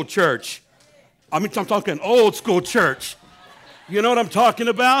 Old school church. I'm talking old school church. You know what I'm talking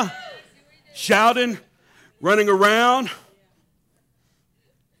about? Shouting, running around.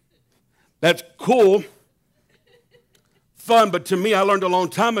 That's cool, fun, but to me, I learned a long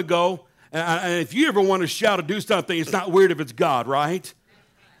time ago, and if you ever want to shout or do something, it's not weird if it's God, right?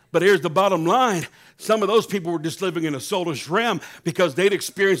 But here's the bottom line. Some of those people were just living in a soulish realm because they'd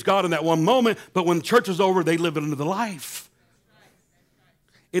experienced God in that one moment, but when church was over, they lived into the life.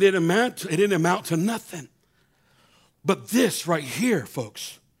 It didn't amount to nothing. But this right here,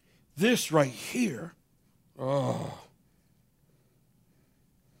 folks, this right here, oh.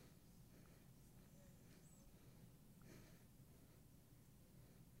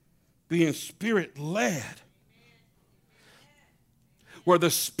 Being Spirit-led, where the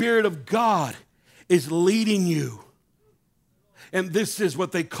Spirit of God is leading you. And this is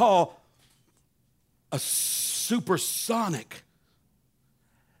what they call a supersonic.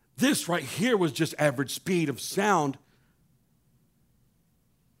 This right here was just average speed of sound,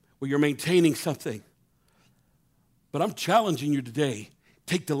 where you're maintaining something. But I'm challenging you today,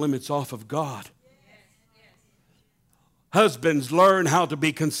 take the limits off of God. Husbands, learn how to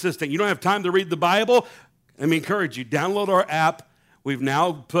be consistent. You don't have time to read the Bible? Let me encourage you, download our app. We've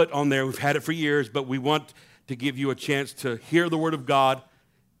now put on there, we've had it for years, but we want to give you a chance to hear the Word of God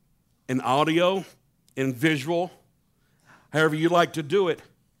in audio, in visual, however you like to do it.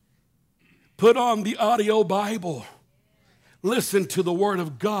 Put on the audio Bible. Listen to the Word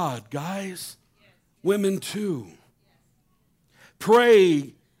of God, guys. Women too.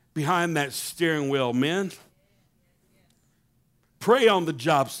 Pray behind that steering wheel, men. Pray on the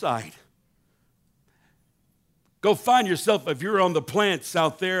job site. Go find yourself, if you're on the plants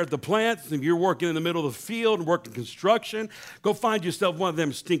out there at the plants, if you're working in the middle of the field and working construction, go find yourself one of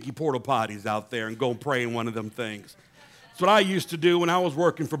them stinky porta potties out there and go and pray in one of them things. That's what I used to do when I was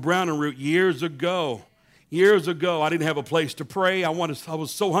working for Brown and Root years ago. Years ago, I didn't have a place to pray. I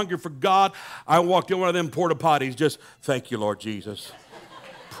was so hungry for God, I walked in one of them porta potties, just, thank you, Lord Jesus.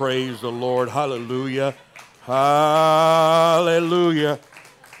 Praise the Lord. Hallelujah. Hallelujah.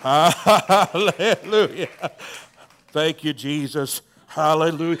 Hallelujah. Thank you, Jesus.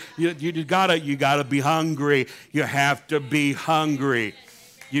 Hallelujah. You gotta be hungry. You have to be hungry.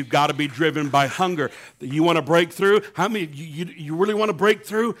 You've got to be driven by hunger. You want to break through? How many, you really want to break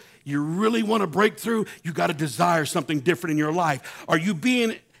through? You really want to break through? You got to desire something different in your life. Are you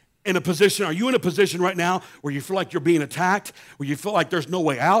in a position right now where you feel like you're being attacked, where you feel like there's no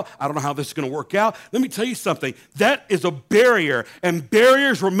way out? I don't know how this is going to work out. Let me tell you something. That is a barrier, and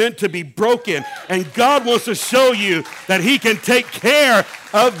barriers were meant to be broken, and God wants to show you that he can take care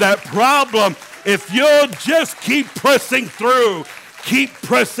of that problem if you'll just keep pressing through. Keep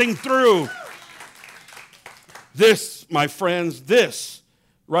pressing through. This, my friends, this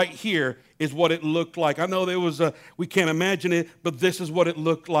right here is what it looked like. I know we can't imagine it, but this is what it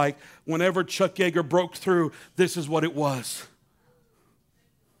looked like. Whenever Chuck Yeager broke through, this is what it was.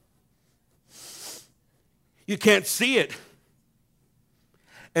 You can't see it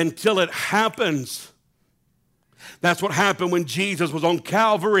until it happens. That's what happened when Jesus was on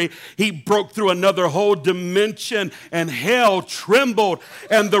Calvary. He broke through another whole dimension, and hell trembled.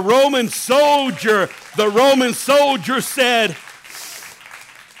 And the Roman soldier said,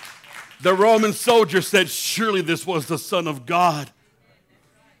 surely this was the Son of God.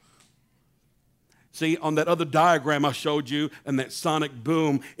 See, on that other diagram I showed you, and that sonic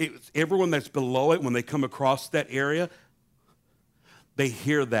boom, everyone that's below it, when they come across that area, they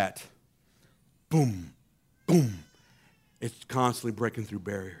hear that. Boom, boom. It's constantly breaking through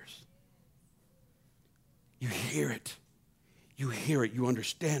barriers. You hear it. You hear it. You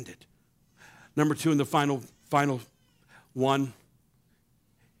understand it. Number two, in the final one,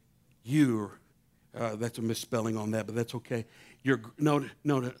 that's a misspelling on that, but that's okay. No,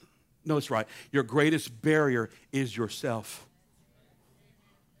 it's right. Your greatest barrier is yourself.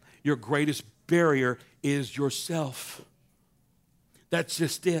 Your greatest barrier is yourself. That's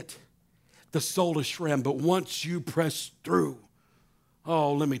just it. The soulish realm. But once you press through,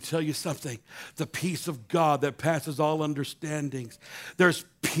 oh, let me tell you something. The peace of God that passes all understandings. There's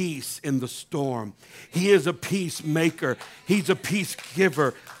peace in the storm. He is a peacemaker. He's a peace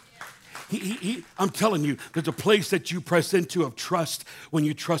giver. I'm telling you, there's a place that you press into of trust when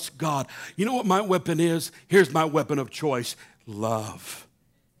you trust God. You know what my weapon is? Here's my weapon of choice. Love.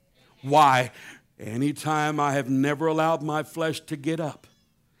 Why? Anytime I have never allowed my flesh to get up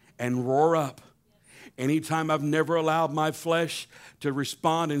and roar up. Anytime I've never allowed my flesh to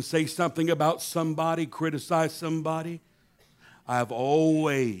respond and say something about somebody, criticize somebody, I've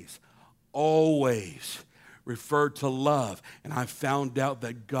always referred to love, and I found out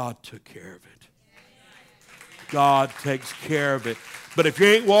that God took care of it. God takes care of it. But if you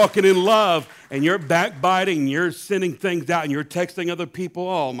ain't walking in love and you're backbiting, you're sending things out and you're texting other people,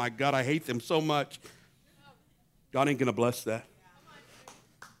 oh my God, I hate them so much. God ain't going to bless that.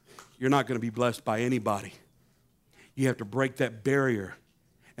 You're not going to be blessed by anybody. You have to break that barrier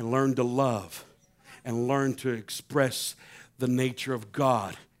and learn to love and learn to express the nature of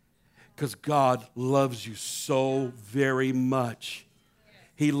God, because God loves you so very much.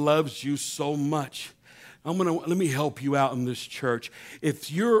 He loves you so much. Let me help you out in this church.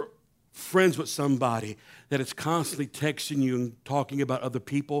 If you're friends with somebody that is constantly texting you and talking about other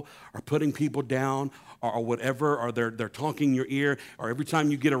people or putting people down or whatever, or they're talking in your ear, or every time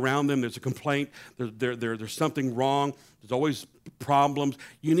you get around them, there's a complaint, there's something wrong, there's always problems,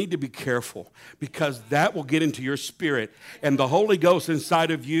 you need to be careful, because that will get into your spirit. And the Holy Ghost inside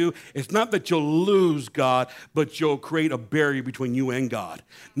of you, it's not that you'll lose God, but you'll create a barrier between you and God.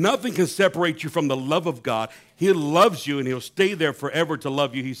 Nothing can separate you from the love of God. He loves you, and he'll stay there forever to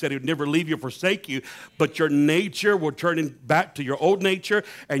love you. He said he would never leave you or forsake you, but your nature will turn back to your old nature,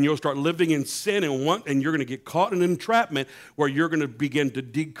 and you'll start living in sin and you're going to get caught in an entrapment where you're going to begin to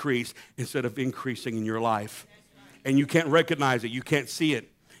decrease instead of increasing in your life. And you can't recognize it. You can't see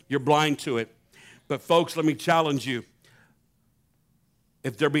it. You're blind to it. But folks, let me challenge you.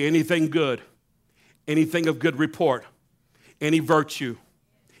 If there be anything good, anything of good report, any virtue,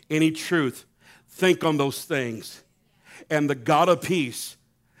 any truth, think on those things. And the God of peace,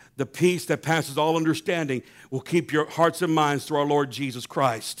 the peace that passes all understanding, will keep your hearts and minds through our Lord Jesus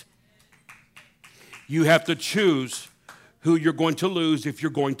Christ. You have to choose who you're going to lose if you're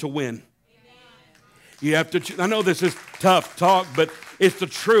going to win. You have to I know this is tough talk, but it's the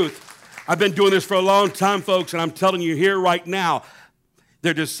truth. I've been doing this for a long time, folks, and I'm telling you here right now,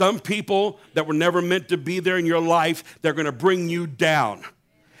 there are just some people that were never meant to be there in your life. They're going to bring you down.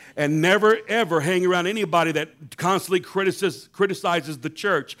 And never, ever hang around anybody that constantly criticizes the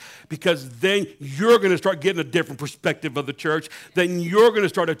church, because then you're going to start getting a different perspective of the church. Then you're going to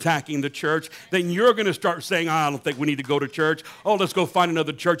start attacking the church. Then you're going to start saying, I don't think we need to go to church. Oh, let's go find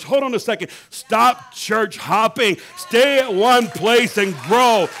another church. Hold on a second. Stop church hopping. Stay at one place and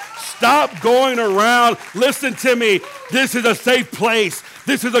grow. Stop going around. Listen to me. This is a safe place.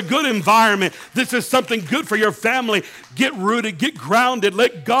 This is a good environment. This is something good for your family. Get rooted, get grounded.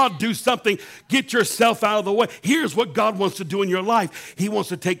 Let God do something. Get yourself out of the way. Here's what God wants to do in your life. He wants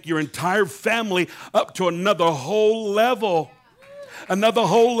to take your entire family up to another whole level. Another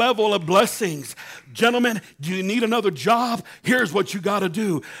whole level of blessings. Gentlemen, do you need another job? Here's what you got to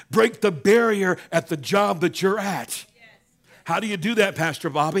do. Break the barrier at the job that you're at. How do you do that,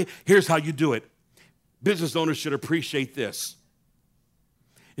 Pastor Bobby? Here's how you do it. Business owners should appreciate this.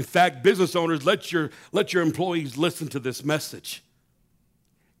 In fact, business owners, let your employees listen to this message,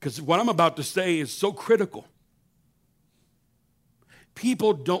 because what I'm about to say is so critical.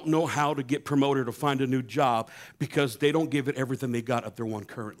 People don't know how to get promoted or find a new job because they don't give it everything they got at their one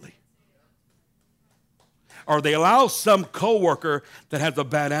currently. Or they allow some coworker that has a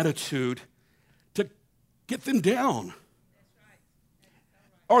bad attitude to get them down.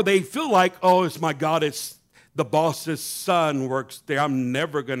 Or they feel like, oh, it's my God, it's the boss's son works there. I'm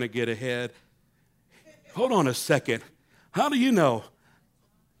never going to get ahead. Hold on a second. How do you know?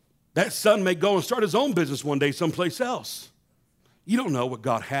 That son may go and start his own business one day someplace else. You don't know what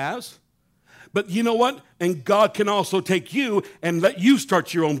God has. But you know what? And God can also take you and let you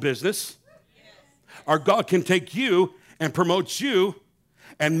start your own business. Or God can take you and promote you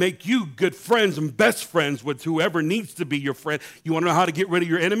and make you good friends and best friends with whoever needs to be your friend. You want to know how to get rid of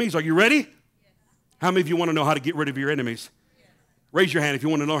your enemies? Are you ready? How many of you want to know how to get rid of your enemies? Raise your hand if you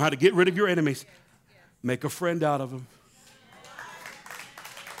want to know how to get rid of your enemies. Make a friend out of them.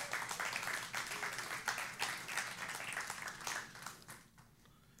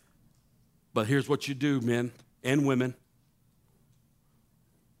 But here's what you do, men and women.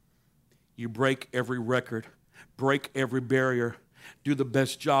 You break every record, break every barrier, do the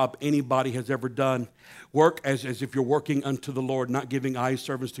best job anybody has ever done. Work as if you're working unto the Lord, not giving eye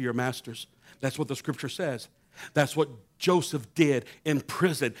service to your masters. That's what the scripture says. That's what Joseph did in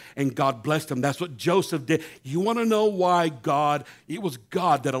prison, and God blessed him. That's what Joseph did. You want to know why it was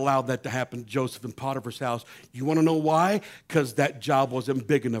God that allowed that to happen to Joseph in Potiphar's house. You want to know why? Because that job wasn't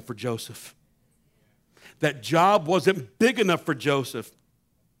big enough for Joseph. That job wasn't big enough for Joseph.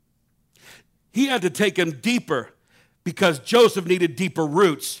 He had to take him deeper because Joseph needed deeper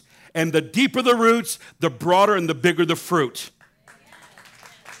roots. And the deeper the roots, the broader and the bigger the fruit.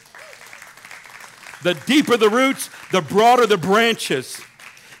 The deeper the roots, the broader the branches.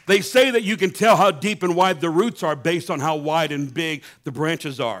 They say that you can tell how deep and wide the roots are based on how wide and big the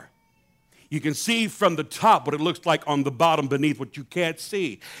branches are. You can see from the top what it looks like on the bottom beneath what you can't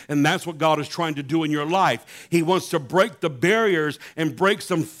see. And that's what God is trying to do in your life. He wants to break the barriers and break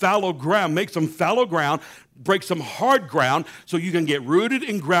some fallow ground, make some fallow ground, break some hard ground so you can get rooted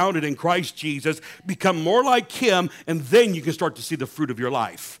and grounded in Christ Jesus, become more like Him, and then you can start to see the fruit of your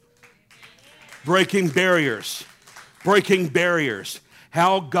life. Breaking barriers,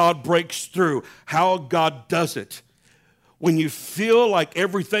 how God breaks through, how God does it. When you feel like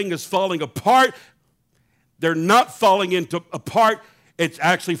everything is falling apart, they're not falling apart, it's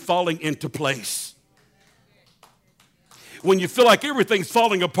actually falling into place. When you feel like everything's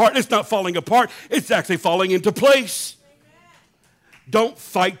falling apart, it's not falling apart, it's actually falling into place. Don't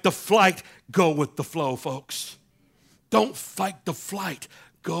fight the flight, go with the flow, folks. Don't fight the flight.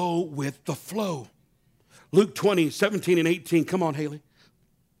 Go with the flow. Luke 20, 17 and 18. Come on, Haley.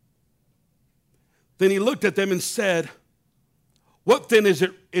 Then he looked at them and said, what then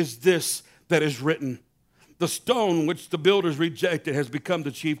is this that is written? The stone which the builders rejected has become the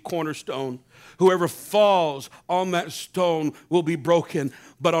chief cornerstone. Whoever falls on that stone will be broken,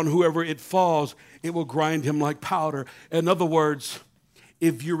 but on whoever it falls, it will grind him like powder. In other words,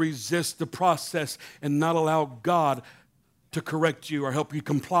 if you resist the process and not allow God to correct you or help you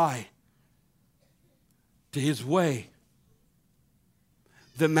comply to His way,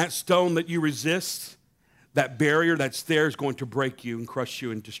 then that stone that you resist, that barrier that's there, is going to break you and crush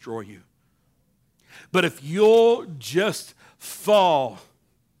you and destroy you. But if you'll just fall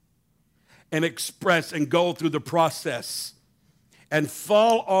and express and go through the process and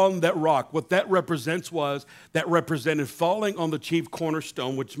fall on that rock, what that represented falling on the chief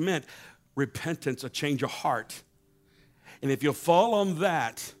cornerstone, which meant repentance, a change of heart. And if you fall on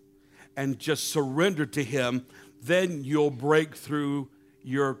that and just surrender to Him, then you'll break through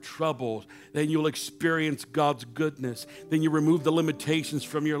your troubles. Then you'll experience God's goodness. Then you remove the limitations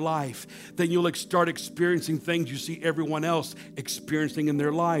from your life. Then you'll start experiencing things you see everyone else experiencing in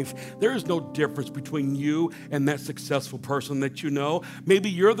their life. There is no difference between you and that successful person that you know. Maybe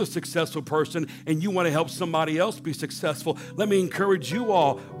you're the successful person and you want to help somebody else be successful. Let me encourage you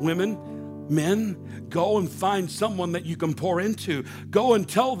all, women, men, go and find someone that you can pour into. Go and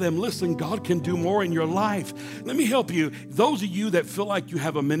tell them, listen, God can do more in your life. Let me help you. Those of you that feel like you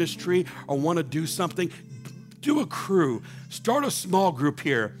have a ministry or want to do something, do a crew. Start a small group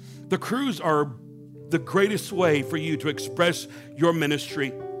here. The crews are the greatest way for you to express your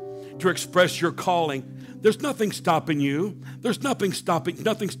ministry, to express your calling. There's nothing stopping you. There's nothing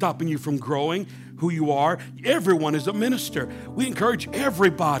stopping you from growing who you are. Everyone is a minister. We encourage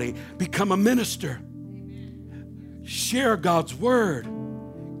everybody, become a minister. Amen. Share God's word.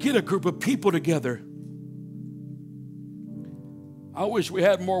 Get a group of people together. I wish we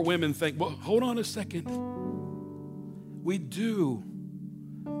had more women think, well, hold on a second. We do.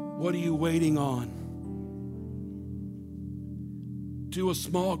 What are you waiting on? Do a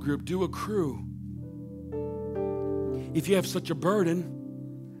small group, do a crew. If you have such a burden,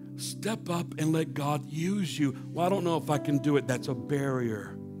 step up and let God use you. Well, I don't know if I can do it. That's a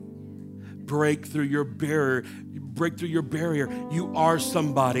barrier. Break through your barrier. Break through your barrier. You are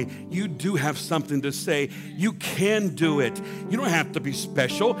somebody. You do have something to say. You can do it. You don't have to be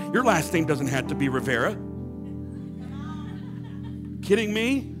special. Your last name doesn't have to be Rivera. Kidding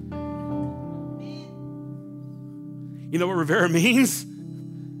me? You know what Rivera means?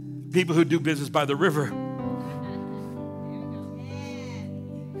 People who do business by the river.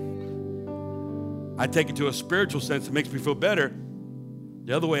 I take it to a spiritual sense. It makes me feel better.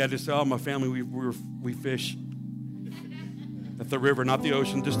 The other way, I just say, oh, my family, we fish at the river, not the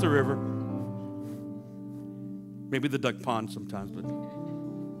ocean, just the river. Maybe the duck pond sometimes, but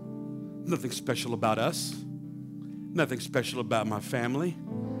nothing special about us. Nothing special about my family.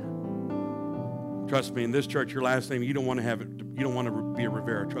 Trust me, in this church, your last name, you don't want to have it. You don't want to be a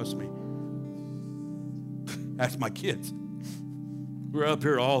Rivera. Trust me. Ask my kids. We're up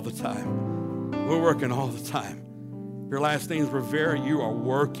here all the time. We're working all the time. Your last name's Rivera. You are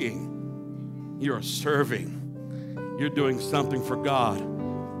working. You are serving. You're doing something for God.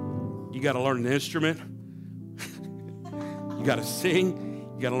 You got to learn an instrument. You got to sing.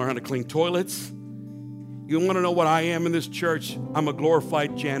 You got to learn how to clean toilets. You want to know what I am in this church? I'm a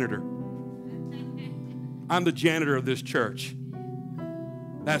glorified janitor. I'm the janitor of this church.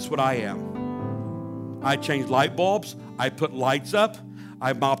 That's what I am. I change light bulbs. I put lights up.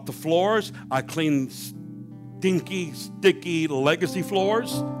 I mop the floors. I clean stinky, sticky legacy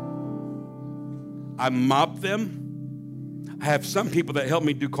floors. I mop them. I have some people that help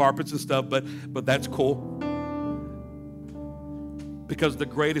me do carpets and stuff, but that's cool. Because the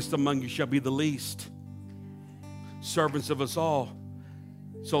greatest among you shall be the least. Servants of us all.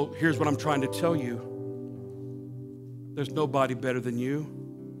 So here's what I'm trying to tell you. There's nobody better than you.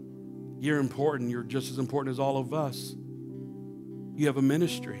 You're important. You're just as important as all of us. You have a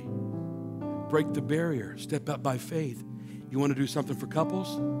ministry. Break the barrier. Step out by faith. You want to do something for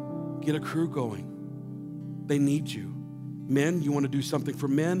couples? Get a crew going. They need you. Men, you want to do something for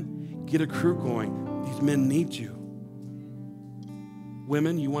men? Get a crew going. These men need you.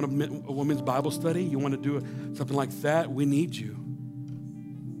 Women, you want a women's Bible study? You want to do something like that? We need you.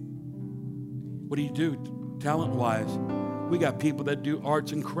 What do you do talent-wise? We got people that do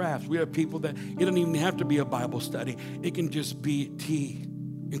arts and crafts. We have people that, it doesn't even have to be a Bible study. It can just be tea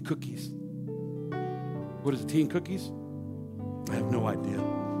and cookies. What is it, tea and cookies? I have no idea.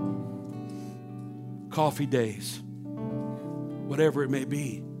 Coffee days. Whatever it may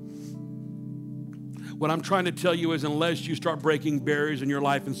be. What I'm trying to tell you is unless you start breaking barriers in your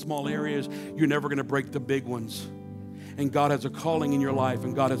life in small areas, you're never going to break the big ones. And God has a calling in your life,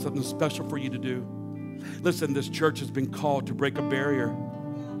 and God has something special for you to do. Listen, this church has been called to break a barrier.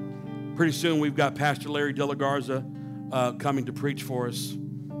 Pretty soon we've got Pastor Larry De La Garza coming to preach for us.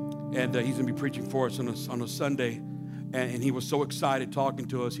 And he's going to be preaching for us on a Sunday. And he was so excited talking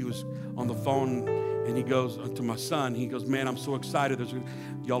to us. He was on the phone, and he goes to my son. He goes, man, I'm so excited.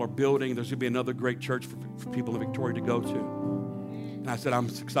 Y'all are building. There's going to be another great church for people in Victoria to go to. And I said, I'm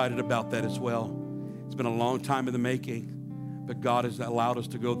excited about that as well. It's been a long time in the making. But God has allowed us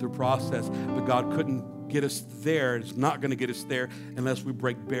to go through process. But God couldn't get us there. It's not going to get us there unless we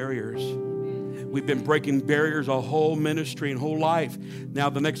break barriers. We've been breaking barriers our whole ministry and whole life. Now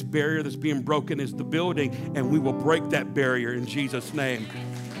the next barrier that's being broken is the building, and we will break that barrier in Jesus' name.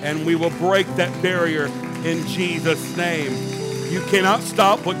 And we will break that barrier in Jesus' name. You cannot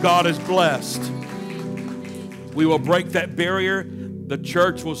stop what God has blessed. We will break that barrier. The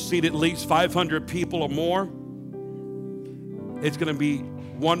church will seat at least 500 people or more. It's going to be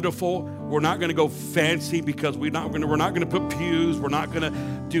wonderful. We're not going to go fancy because we're not going to put pews. We're not going to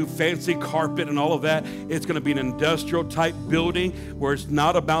do fancy carpet and all of that. It's going to be an industrial type building where it's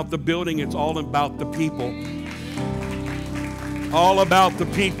not about the building. It's all about the people. All about the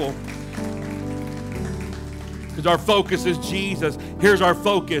people. Because our focus is Jesus. Here's our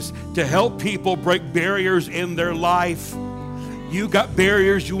focus: to help people break barriers in their life. You got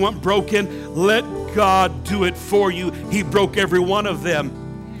barriers you want broken. Let God do it for you. He broke every one of them.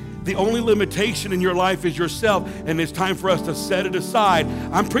 The only limitation in your life is yourself, and it's time for us to set it aside.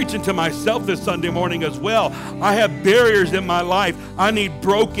 I'm preaching to myself this Sunday morning as well. I have barriers in my life I need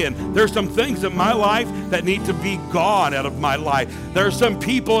broken. There's some things in my life that need to be gone out of my life. There are some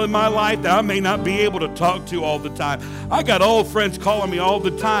people in my life that I may not be able to talk to all the time. I got old friends calling me all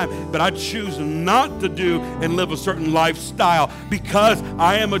the time, but I choose not to do and live a certain lifestyle because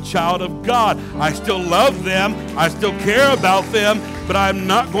I am a child of God. I still love them. I still care about them, but I'm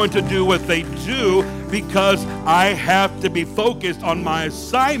not going to do what they do because I have to be focused on my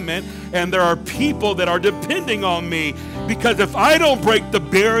assignment, and there are people that are depending on me. Because if I don't break the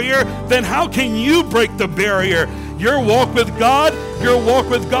barrier, then how can you break the barrier? Your walk with God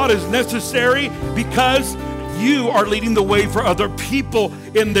is necessary because you are leading the way for other people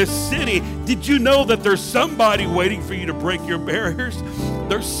in this city. Did you know that there's somebody waiting for you to break your barriers?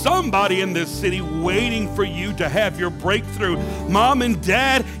 There's somebody in this city waiting for you to have your breakthrough. Mom and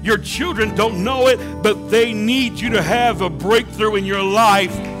dad, your children don't know it, but they need you to have a breakthrough in your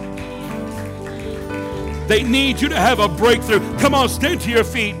life. They need you to have a breakthrough. Come on, stand to your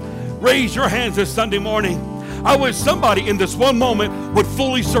feet. Raise your hands this Sunday morning. I wish somebody in this one moment would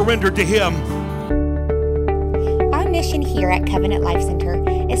fully surrender to Him. Our mission here at Covenant Life Center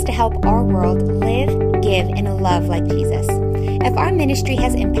is to help our world live, give, and love like Jesus. If our ministry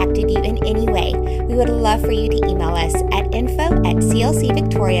has impacted you in any way, we would love for you to email us at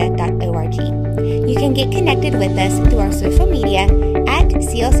info@clcvictoria.org. You can get connected with us through our social media at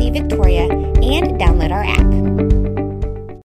CLC Victoria and download our app.